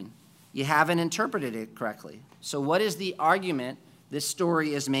words mean, you haven't interpreted it correctly. So what is the argument this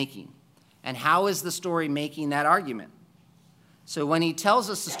story is making? And how is the story making that argument? So when he tells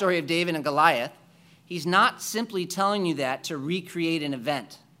us the story of David and Goliath, he's not simply telling you that to recreate an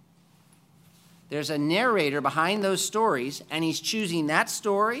event. There's a narrator behind those stories, and he's choosing that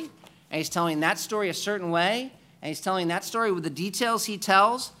story, and he's telling that story a certain way, and he's telling that story with the details he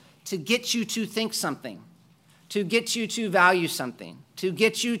tells to get you to think something, to get you to value something, to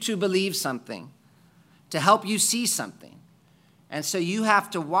get you to believe something, to help you see something. And so you have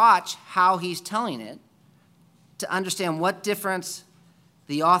to watch how he's telling it to understand what difference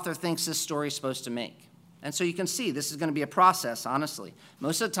the author thinks this story is supposed to make. And so you can see this is going to be a process, honestly.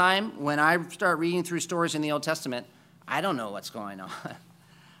 Most of the time, when I start reading through stories in the Old Testament, I don't know what's going on.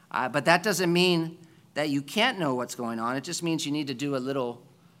 But that doesn't mean that you can't know what's going on. It just means you need to do a little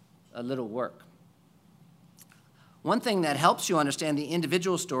work. One thing that helps you understand the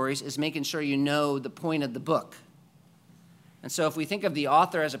individual stories is making sure you know the point of the book. And so if we think of the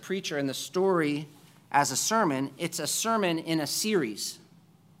author as a preacher and the story as a sermon, it's a sermon in a series.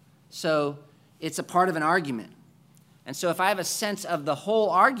 So it's a part of an argument. And so if I have a sense of the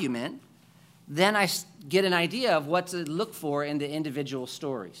whole argument, then I get an idea of what to look for in the individual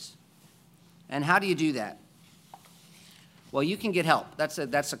stories. And how do you do that? Well, you can get help. That's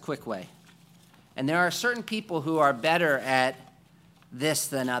a quick way. And there are certain people who are better at this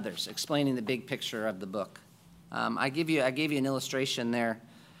than others, explaining the big picture of the book. I gave you an illustration there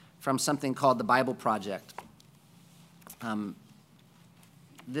from something called the Bible Project.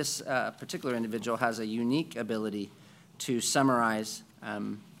 This particular individual has a unique ability to summarize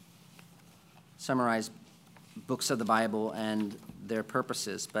books of the Bible and their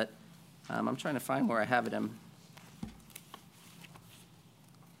purposes. But I'm trying to find where I have it.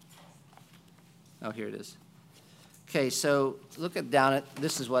 Oh, here it is. Okay, so look down at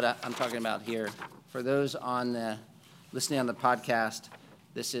this is what I'm talking about here. For those listening on the podcast,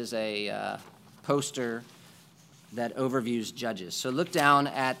 this is a poster that overviews Judges. So look down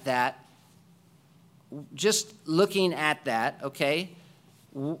at that. Just looking at that, okay,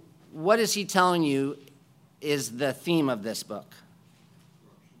 what is he telling you is the theme of this book?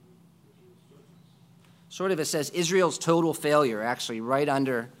 Sort of, it says Israel's total failure, actually, right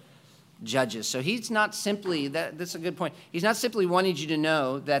under Judges. So he's not simply, that's a good point, he's not simply wanting you to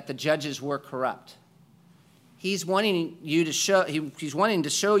know that the judges were corrupt. He's wanting to show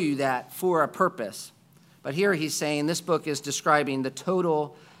you that for a purpose. But here he's saying this book is describing the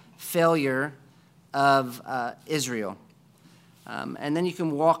total failure of Israel. And then you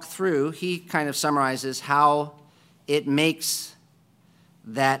can walk through, he kind of summarizes how it makes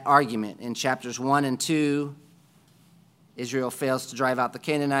that argument. In chapters 1 and 2, Israel fails to drive out the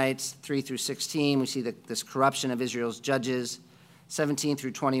Canaanites. 3 through 16, we see this corruption of Israel's judges. 17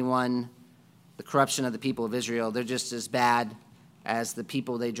 through 21, the corruption of the people of Israel. They're just as bad as the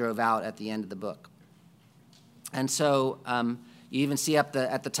people they drove out at the end of the book. And so you even see at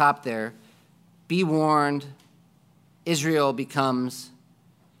the top there, be warned, Israel becomes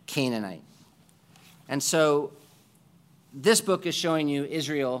Canaanite. And so this book is showing you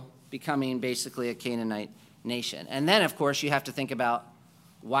Israel becoming basically a Canaanite nation. And then, of course, you have to think about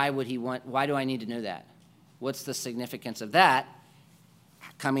why do I need to know that? What's the significance of that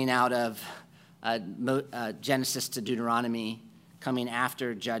coming out of Genesis to Deuteronomy, coming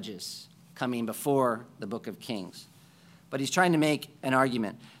after Judges, coming before the book of Kings? But he's trying to make an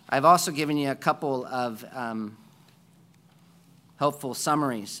argument. I've also given you a couple of helpful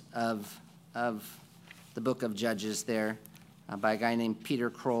summaries of the book of Judges there by a guy named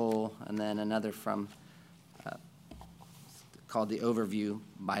Peter Kroll, and then another from called the Overview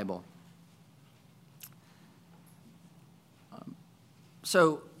Bible.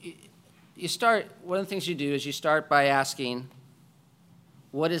 So you start, one of the things you do is you start by asking,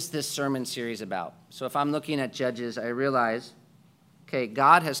 what is this sermon series about? So if I'm looking at Judges, I realize, okay,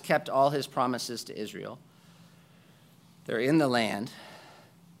 God has kept all his promises to Israel. They're in the land.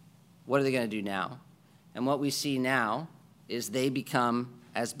 What are they going to do now? And what we see now is they become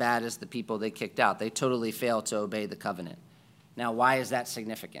as bad as the people they kicked out. They totally fail to obey the covenant. Now, why is that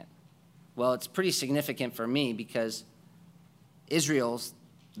significant? Well, it's pretty significant for me because Israel's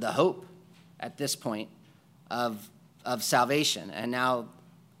the hope at this point of salvation. And now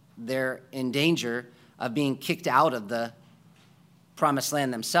they're in danger of being kicked out of the promised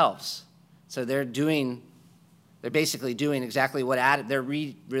land themselves. So they're basically doing exactly what they're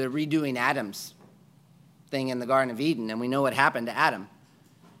redoing Adam's thing in the Garden of Eden, and we know what happened to Adam.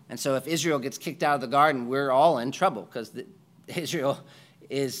 And so if Israel gets kicked out of the garden, we're all in trouble because Israel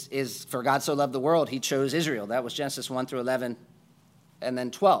is, for God so loved the world, he chose Israel. That was Genesis 1 through 11 and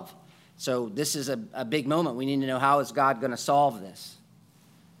then 12. So this is a big moment. We need to know, how is God going to solve this?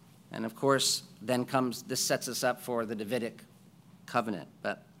 And of course, then this sets us up for the Davidic covenant.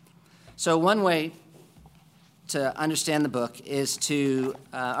 So one way to understand the book is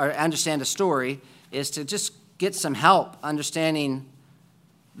or understand a story, is to just get some help understanding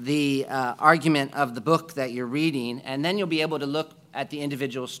the argument of the book that you're reading, and then you'll be able to look at the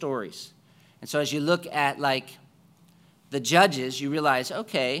individual stories. And so as you look at, like, the Judges, you realize,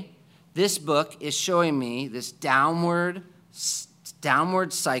 okay, this book is showing me this downward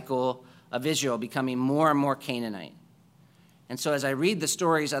cycle of Israel becoming more and more Canaanite. And so as I read the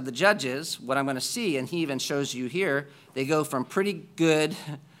stories of the Judges, what I'm going to see, and he even shows you here, they go from pretty good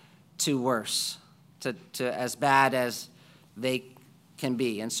to worse, to as bad as they can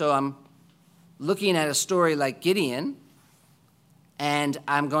be. And so I'm looking at a story like Gideon, and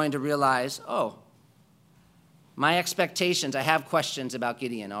I'm going to realize, oh, my expectations, I have questions about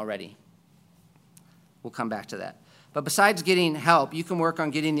Gideon already. We'll come back to that. But besides getting help, you can work on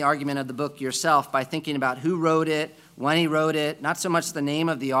getting the argument of the book yourself by thinking about who wrote it, when he wrote it, not so much the name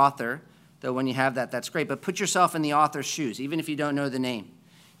of the author, though when you have that, that's great, but put yourself in the author's shoes, even if you don't know the name.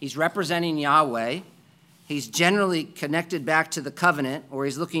 He's representing Yahweh. He's generally connected back to the covenant, or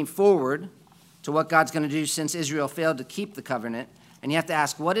he's looking forward to what God's going to do since Israel failed to keep the covenant. And you have to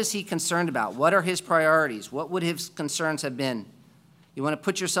ask, what is he concerned about? What are his priorities? What would his concerns have been? You want to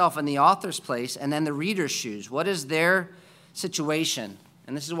put yourself in the author's place and then the reader's shoes. What is their situation?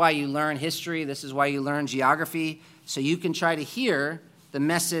 And this is why you learn history. This is why you learn geography, so you can try to hear the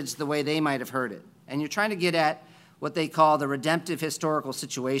message the way they might have heard it. And you're trying to get at what they call the redemptive historical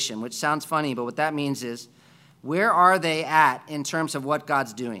situation, which sounds funny, but what that means is, where are they at in terms of what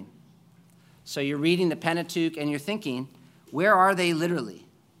God's doing? So you're reading the Pentateuch and you're thinking, where are they literally?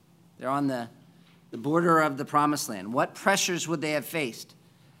 They're on the border of the promised land. What pressures would they have faced?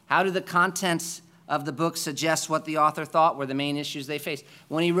 How do the contents of the book suggest what the author thought were the main issues they faced?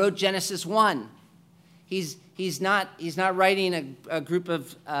 When he wrote Genesis 1, he's not writing a group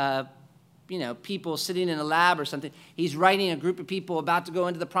of people sitting in a lab or something. He's writing a group of people about to go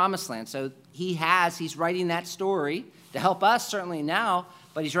into the promised land. So he's writing that story to help us certainly now,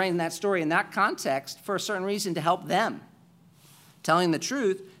 but he's writing that story in that context for a certain reason to help them, telling the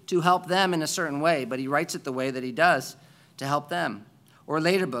truth to help them in a certain way, but he writes it the way that he does to help them. Or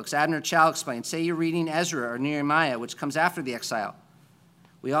later books, Abner Chow explains, say you're reading Ezra or Nehemiah, which comes after the exile.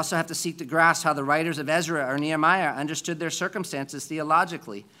 We also have to seek to grasp how the writers of Ezra or Nehemiah understood their circumstances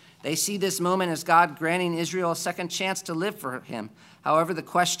theologically. They see this moment as God granting Israel a second chance to live for him. However, the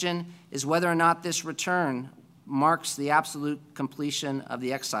question is whether or not this return marks the absolute completion of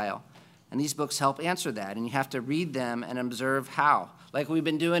the exile. And these books help answer that, and you have to read them and observe how. Like we've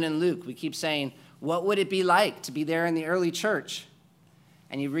been doing in Luke, we keep saying, what would it be like to be there in the early church?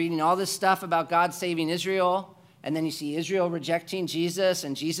 And you're reading all this stuff about God saving Israel, and then you see Israel rejecting Jesus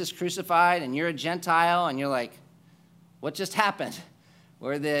and Jesus crucified, and you're a Gentile, and you're like, what just happened?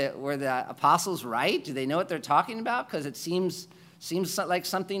 Were the apostles right? Do they know what they're talking about? Because it seems like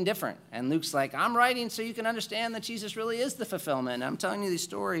something different. And Luke's like, I'm writing so you can understand that Jesus really is the fulfillment. I'm telling you these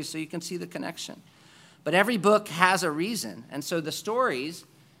stories so you can see the connection. But every book has a reason. And so the stories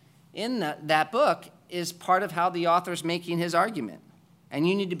in that book is part of how the author's making his argument. And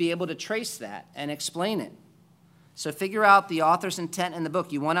you need to be able to trace that and explain it. So figure out the author's intent in the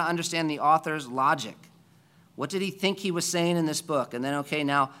book. You want to understand the author's logic. What did he think he was saying in this book? And then, okay,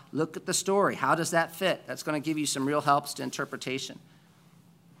 now look at the story. How does that fit? That's going to give you some real helps to interpretation.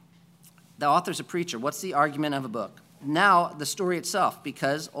 The author's a preacher. What's the argument of a book? Now, the story itself,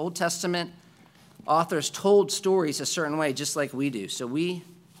 because Old Testament authors told stories a certain way, just like we do. So we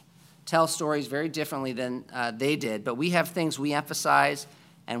tell stories very differently than they did, but we have things we emphasize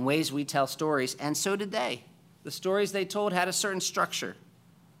and ways we tell stories, and so did they. The stories they told had a certain structure.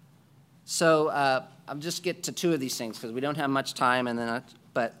 So I'll just get to two of these things because we don't have much time.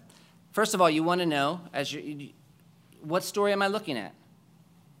 But first of all, you want to know what story am I looking at?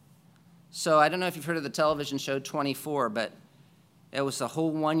 So I don't know if you've heard of the television show 24, but it was a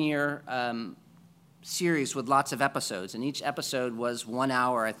whole one-year series with lots of episodes, and each episode was 1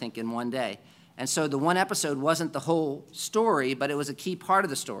 hour, I think, in one day. And so the one episode wasn't the whole story, but it was a key part of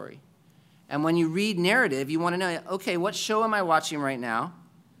the story. And when you read narrative, you want to know, okay, what show am I watching right now?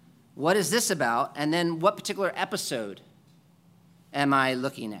 What is this about? And then what particular episode am I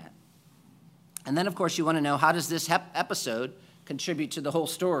looking at? And then, of course, you want to know, how does this episode contribute to the whole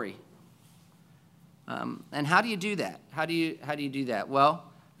story? And how do you do that? How do you do that? Well,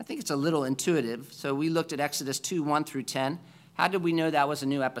 I think it's a little intuitive. So we looked at Exodus 2, 1 through 10. How did we know that was a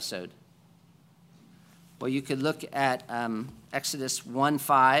new episode? Well, you could look at Exodus 1,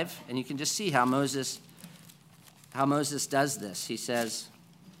 5, and you can just see how Moses does this. He says,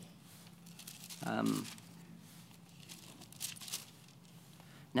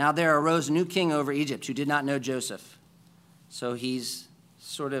 now there arose a new king over Egypt who did not know Joseph. So he's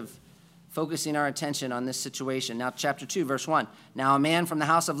sort of focusing our attention on this situation. Now, chapter 2, verse 1. Now a man from the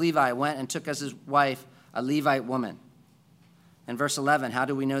house of Levi went and took as his wife a Levite woman. And verse 11, how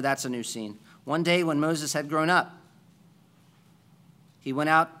do we know that's a new scene? One day when Moses had grown up, he went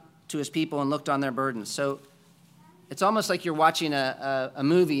out to his people and looked on their burdens. So it's almost like you're watching a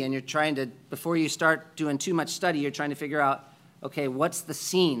movie and you're trying to, before you start doing too much study, you're trying to figure out, okay, what's the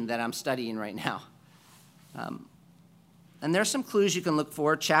scene that I'm studying right now? And there's some clues you can look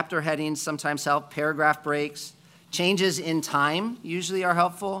for. Chapter headings sometimes help. Paragraph breaks. Changes in time usually are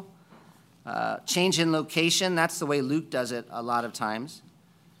helpful. Change in location, that's the way Luke does it a lot of times.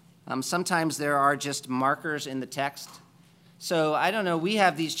 Sometimes there are just markers in the text. So I don't know, we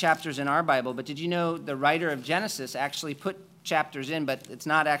have these chapters in our Bible, but did you know the writer of Genesis actually put chapters in, but it's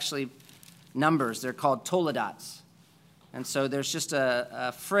not actually numbers. They're called toledots. And so there's just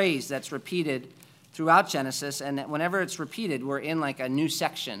a phrase that's repeated throughout Genesis, and whenever it's repeated, we're in like a new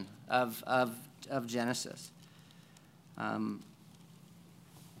section of Genesis.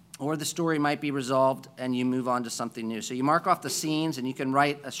 Or the story might be resolved and you move on to something new. So you mark off the scenes and you can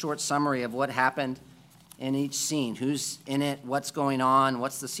write a short summary of what happened in each scene. Who's in it, what's going on,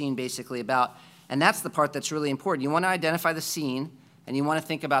 what's the scene basically about. And that's the part that's really important. You want to identify the scene and you want to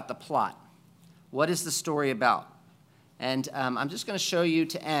think about the plot. What is the story about? And I'm just going to show you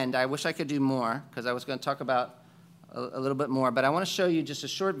to end. I wish I could do more because I was going to talk about a little bit more. But I want to show you just a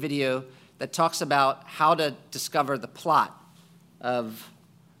short video that talks about how to discover the plot of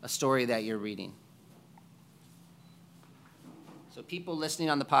a story that you're reading. So people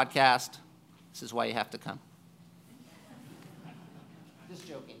listening on the podcast, this is why you have to come. Just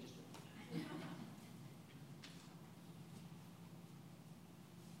joking.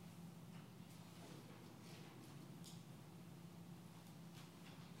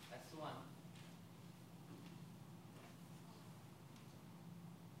 That's the one.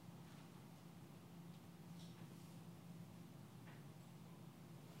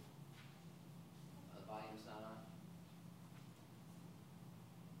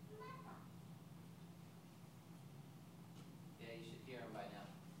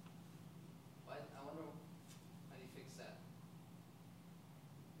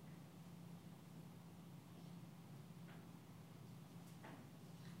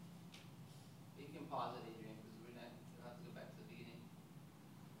 pause it, Adrian, because we'll have to go back to the beginning.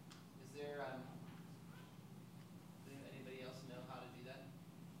 Is there, does anybody else know how to do that?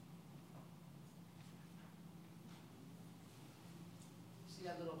 See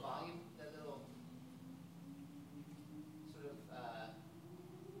that little volume, that little sort of,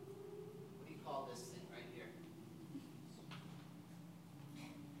 what do you call this thing right here?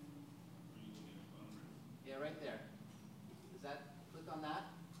 Yeah, right there. Does that, click on that?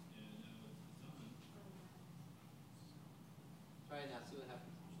 Try it now, see what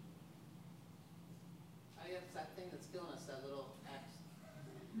happens. Oh yeah, it's that thing that's killing us, that little X.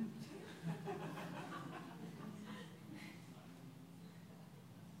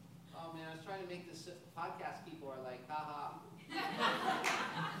 Oh man, I was trying to make this podcast, people are like, haha.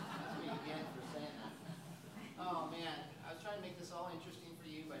 That's what you get for saying that. Oh man, I was trying to make this all interesting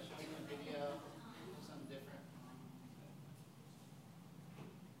for you by showing you a video, something different.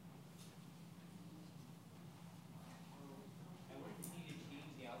 I wonder if you need to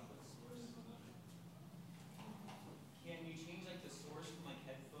change the output source. Can you change like the source from like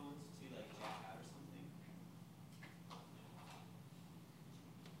headphones to like jack out or something?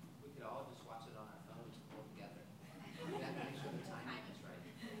 We could all just watch it on our phones all together. We have to make sure the timing is right.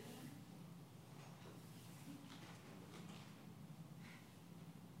 This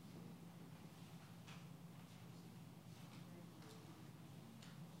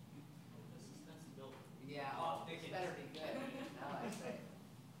is sensibility. Yeah, oh, this better be good. Now I say.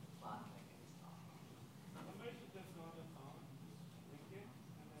 Plot thickens. Somebody should just go on the phone, link it,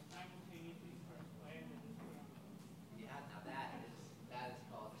 and then simultaneously press play and then just put it on the phone. Yeah, now that is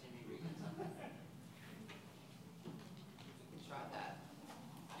called Jimmy reading something. We can try that.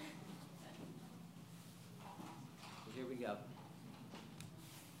 So here we go.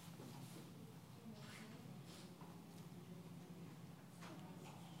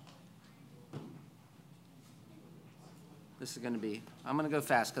 This is going to be, I'm going to go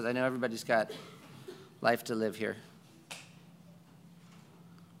fast because I know everybody's got life to live here.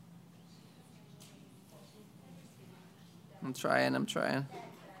 I'm trying.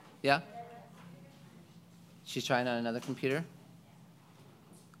 Yeah? She's trying on another computer?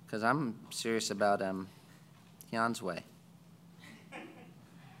 Because I'm serious about Hyun's way.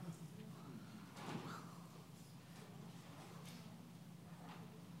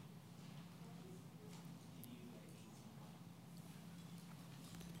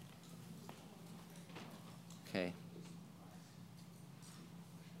 Okay.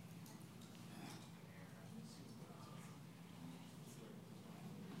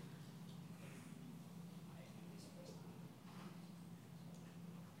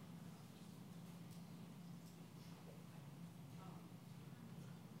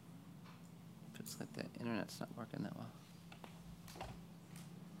 It's like the internet's not working that well.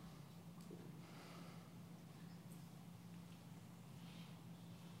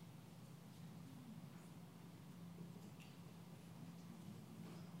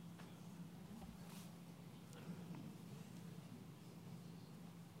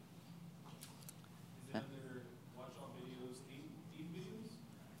 Is it under watch all videos, eight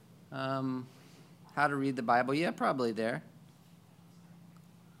videos? How to read the Bible? Yeah, probably there.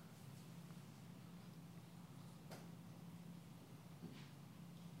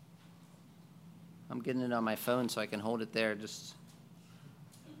 I'm getting it on my phone so I can hold it there. Just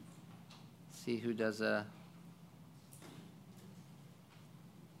see who does a.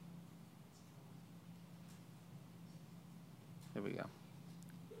 There we go.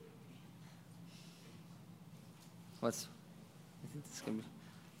 I think this is gonna be.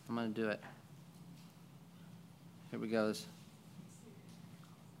 I'm gonna do it. Here we go.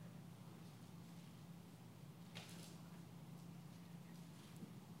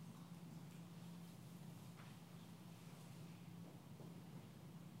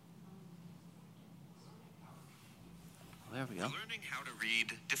 There we go. We're learning how to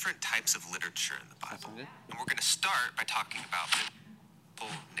read different types of literature in the That's Bible. good. And we're going to start by talking about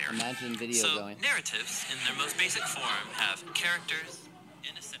biblical narrative. Imagine video So, going. narratives, in their most basic form, have characters,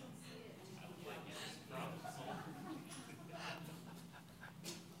 innocent.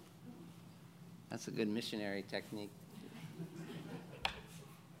 That's a good missionary technique.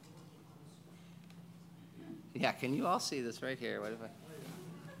 Yeah, can you all see this right here? What if I?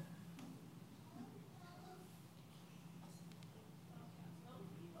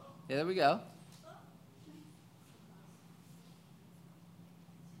 Yeah, there we go.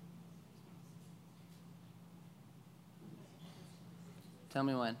 Tell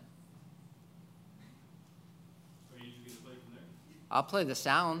me when. Are you just gonna play from there? I'll play the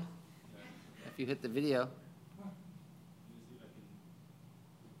sound if you hit the video. Let me see if I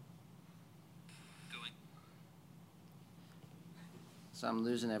can. So I'm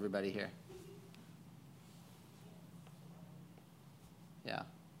losing everybody here. Yeah.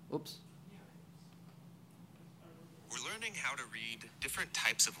 Oops. We're learning how to read different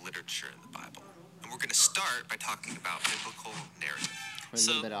types of literature in the Bible. And we're going to start by talking about biblical narrative. We're a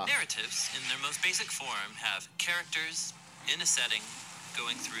little So bit off. narratives, in their most basic form, have characters in a setting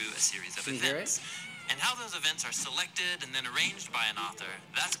going through a series of Can you hear events. And how those events are selected and then arranged by an author,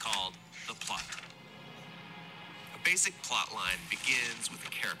 that's called the plot. A basic plot line begins with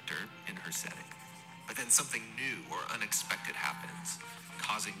a character in her setting. But then something new or unexpected happens,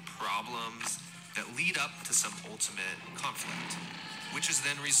 causing problems that lead up to some ultimate conflict, which is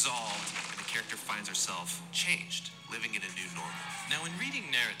then resolved and the character finds herself changed, living in a new normal. Now, in reading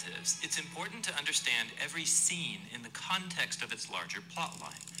narratives, it's important to understand every scene in the context of its larger plot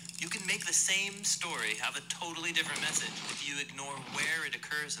line. You can make the same story have a totally different message if you ignore where it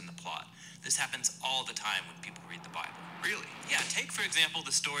occurs in the plot. This happens all the time when people read the Bible. Really? Yeah, take, for example,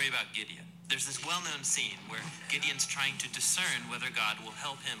 the story about Gideon. There's this well-known scene where Gideon's trying to discern whether God will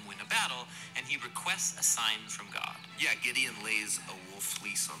help him win a battle, and he requests a sign from God. Yeah, Gideon lays a wool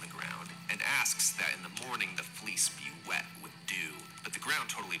fleece on the ground and asks that in the morning the fleece be wet with dew, but the ground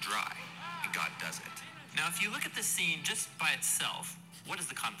totally dry, and God does it. Now, if you look at this scene just by itself, what is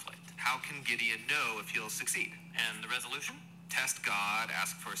the conflict? How can Gideon know if he'll succeed? And the resolution? Test God,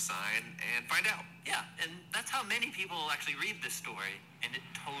 ask for a sign, and find out. Yeah, and that's how many people actually read this story, and it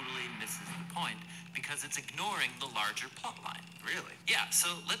totally misses the point because it's ignoring the larger plot line. Really? Yeah, so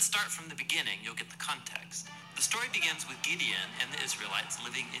let's start from the beginning. You'll get the context. The story begins with Gideon and the Israelites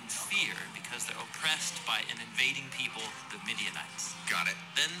living in fear because they're oppressed by an invading people, the Midianites. Got it.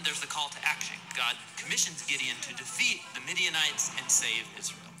 Then there's the call to action. God commissions Gideon to defeat the Midianites and save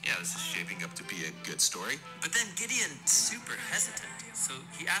Israel. Yeah, this is shaping up to be a good story. But then Gideon's super hesitant, so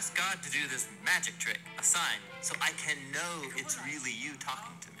he asks God to do this magic trick, a sign, so I can know it's really you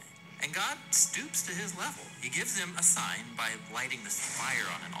talking to me. And God stoops to his level. He gives him a sign by lighting this fire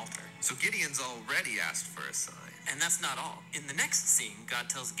on an altar. So Gideon's already asked for a sign. And that's not all. In the next scene, God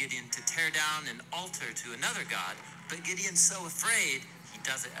tells Gideon to tear down an altar to another god, but Gideon's so afraid, he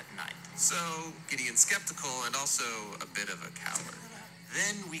does it at night. So Gideon's skeptical and also a bit of a coward.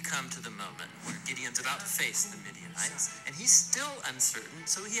 Then we come to the moment where Gideon's about to face the Midianites, and he's still uncertain,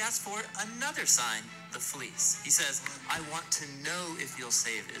 so he asks for another sign, the fleece. He says, I want to know if you'll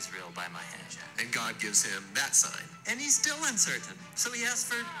save Israel by my hand. And God gives him that sign. And he's still uncertain, so he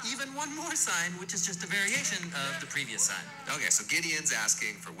asks for even one more sign, which is just a variation of the previous sign. Okay, so Gideon's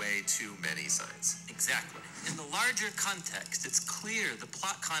asking for way too many signs. Exactly. In the larger context, it's clear the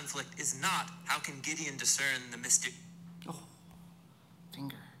plot conflict is not how can Gideon discern the mystic.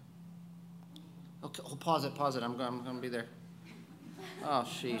 Finger. Okay, oh, pause it. I'm going to be there. Oh,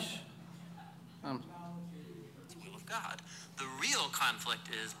 sheesh. The will of God. The real conflict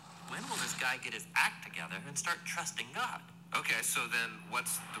is, when will this guy get his act together and start trusting God? Okay, so then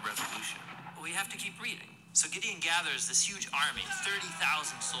what's the resolution? We have to keep reading. So Gideon gathers this huge army,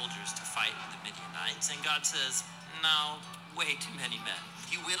 30,000 soldiers to fight the Midianites, and God says, no, way too many men.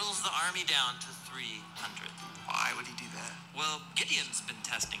 He whittles the army down to 300. Why would he do that? Well, Gideon's been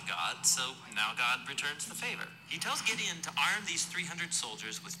testing God, so now God returns the favor. He tells Gideon to arm these 300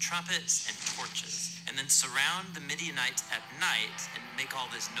 soldiers with trumpets and torches, and then surround the Midianites at night and make all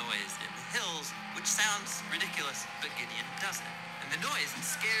this noise in the hills, which sounds ridiculous, but Gideon does it. And the noise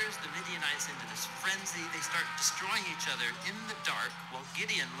scares the Midianites into this frenzy. They start destroying each other in the dark while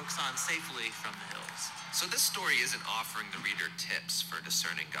Gideon looks on safely from the hills. So this story isn't offering the reader tips for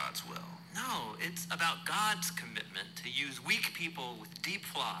discerning God's will. No, it's about God's commitment to use weak people with deep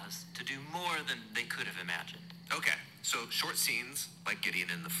flaws to do more than they could have imagined. Okay, so short scenes, like Gideon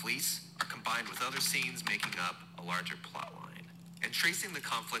and the fleece, are combined with other scenes making up a larger plot line. And tracing the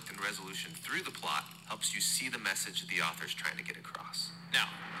conflict and resolution through the plot helps you see the message the author's trying to get across. Now,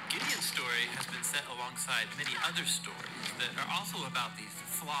 Gideon's story has been set alongside many other stories that are also about these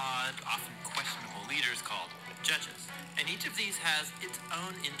flawed, often questionable leaders called judges. And each of these has its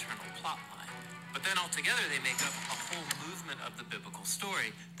own internal plot line. But then altogether they make up a whole movement of the biblical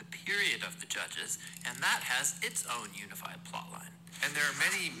story, the period of the judges, and that has its own unified plot line. And there are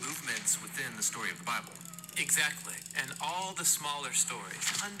many movements within the story of the Bible. Exactly. And all the smaller stories,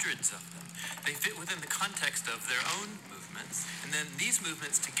 hundreds of them, they fit within the context of their own movements. And then these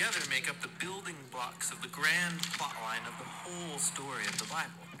movements together make up the building blocks of the grand plot line of the whole story of the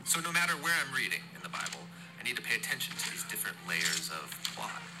Bible. So no matter where I'm reading in the Bible, I need to pay attention to these different layers of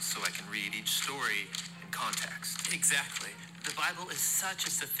plot so I can read each story in context. Exactly. the Bible is such a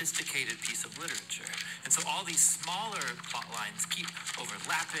sophisticated piece of literature. And so all these smaller plot lines keep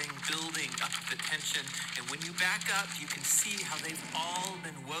overlapping, building up the tension. And when you back up, you can see how they've all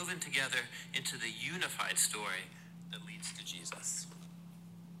been woven together into the unified story that leads to Jesus.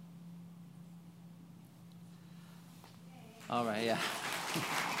 All right, yeah.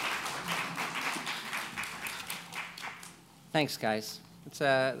 Thanks, guys. It's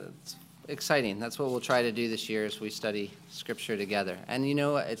exciting. That's what we'll try to do this year as we study Scripture together. And you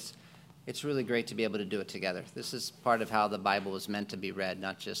know, it's really great to be able to do it together. This is part of how the Bible is meant to be read,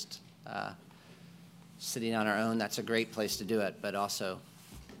 not just sitting on our own. That's a great place to do it, but also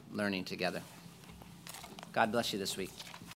learning together. God bless you this week.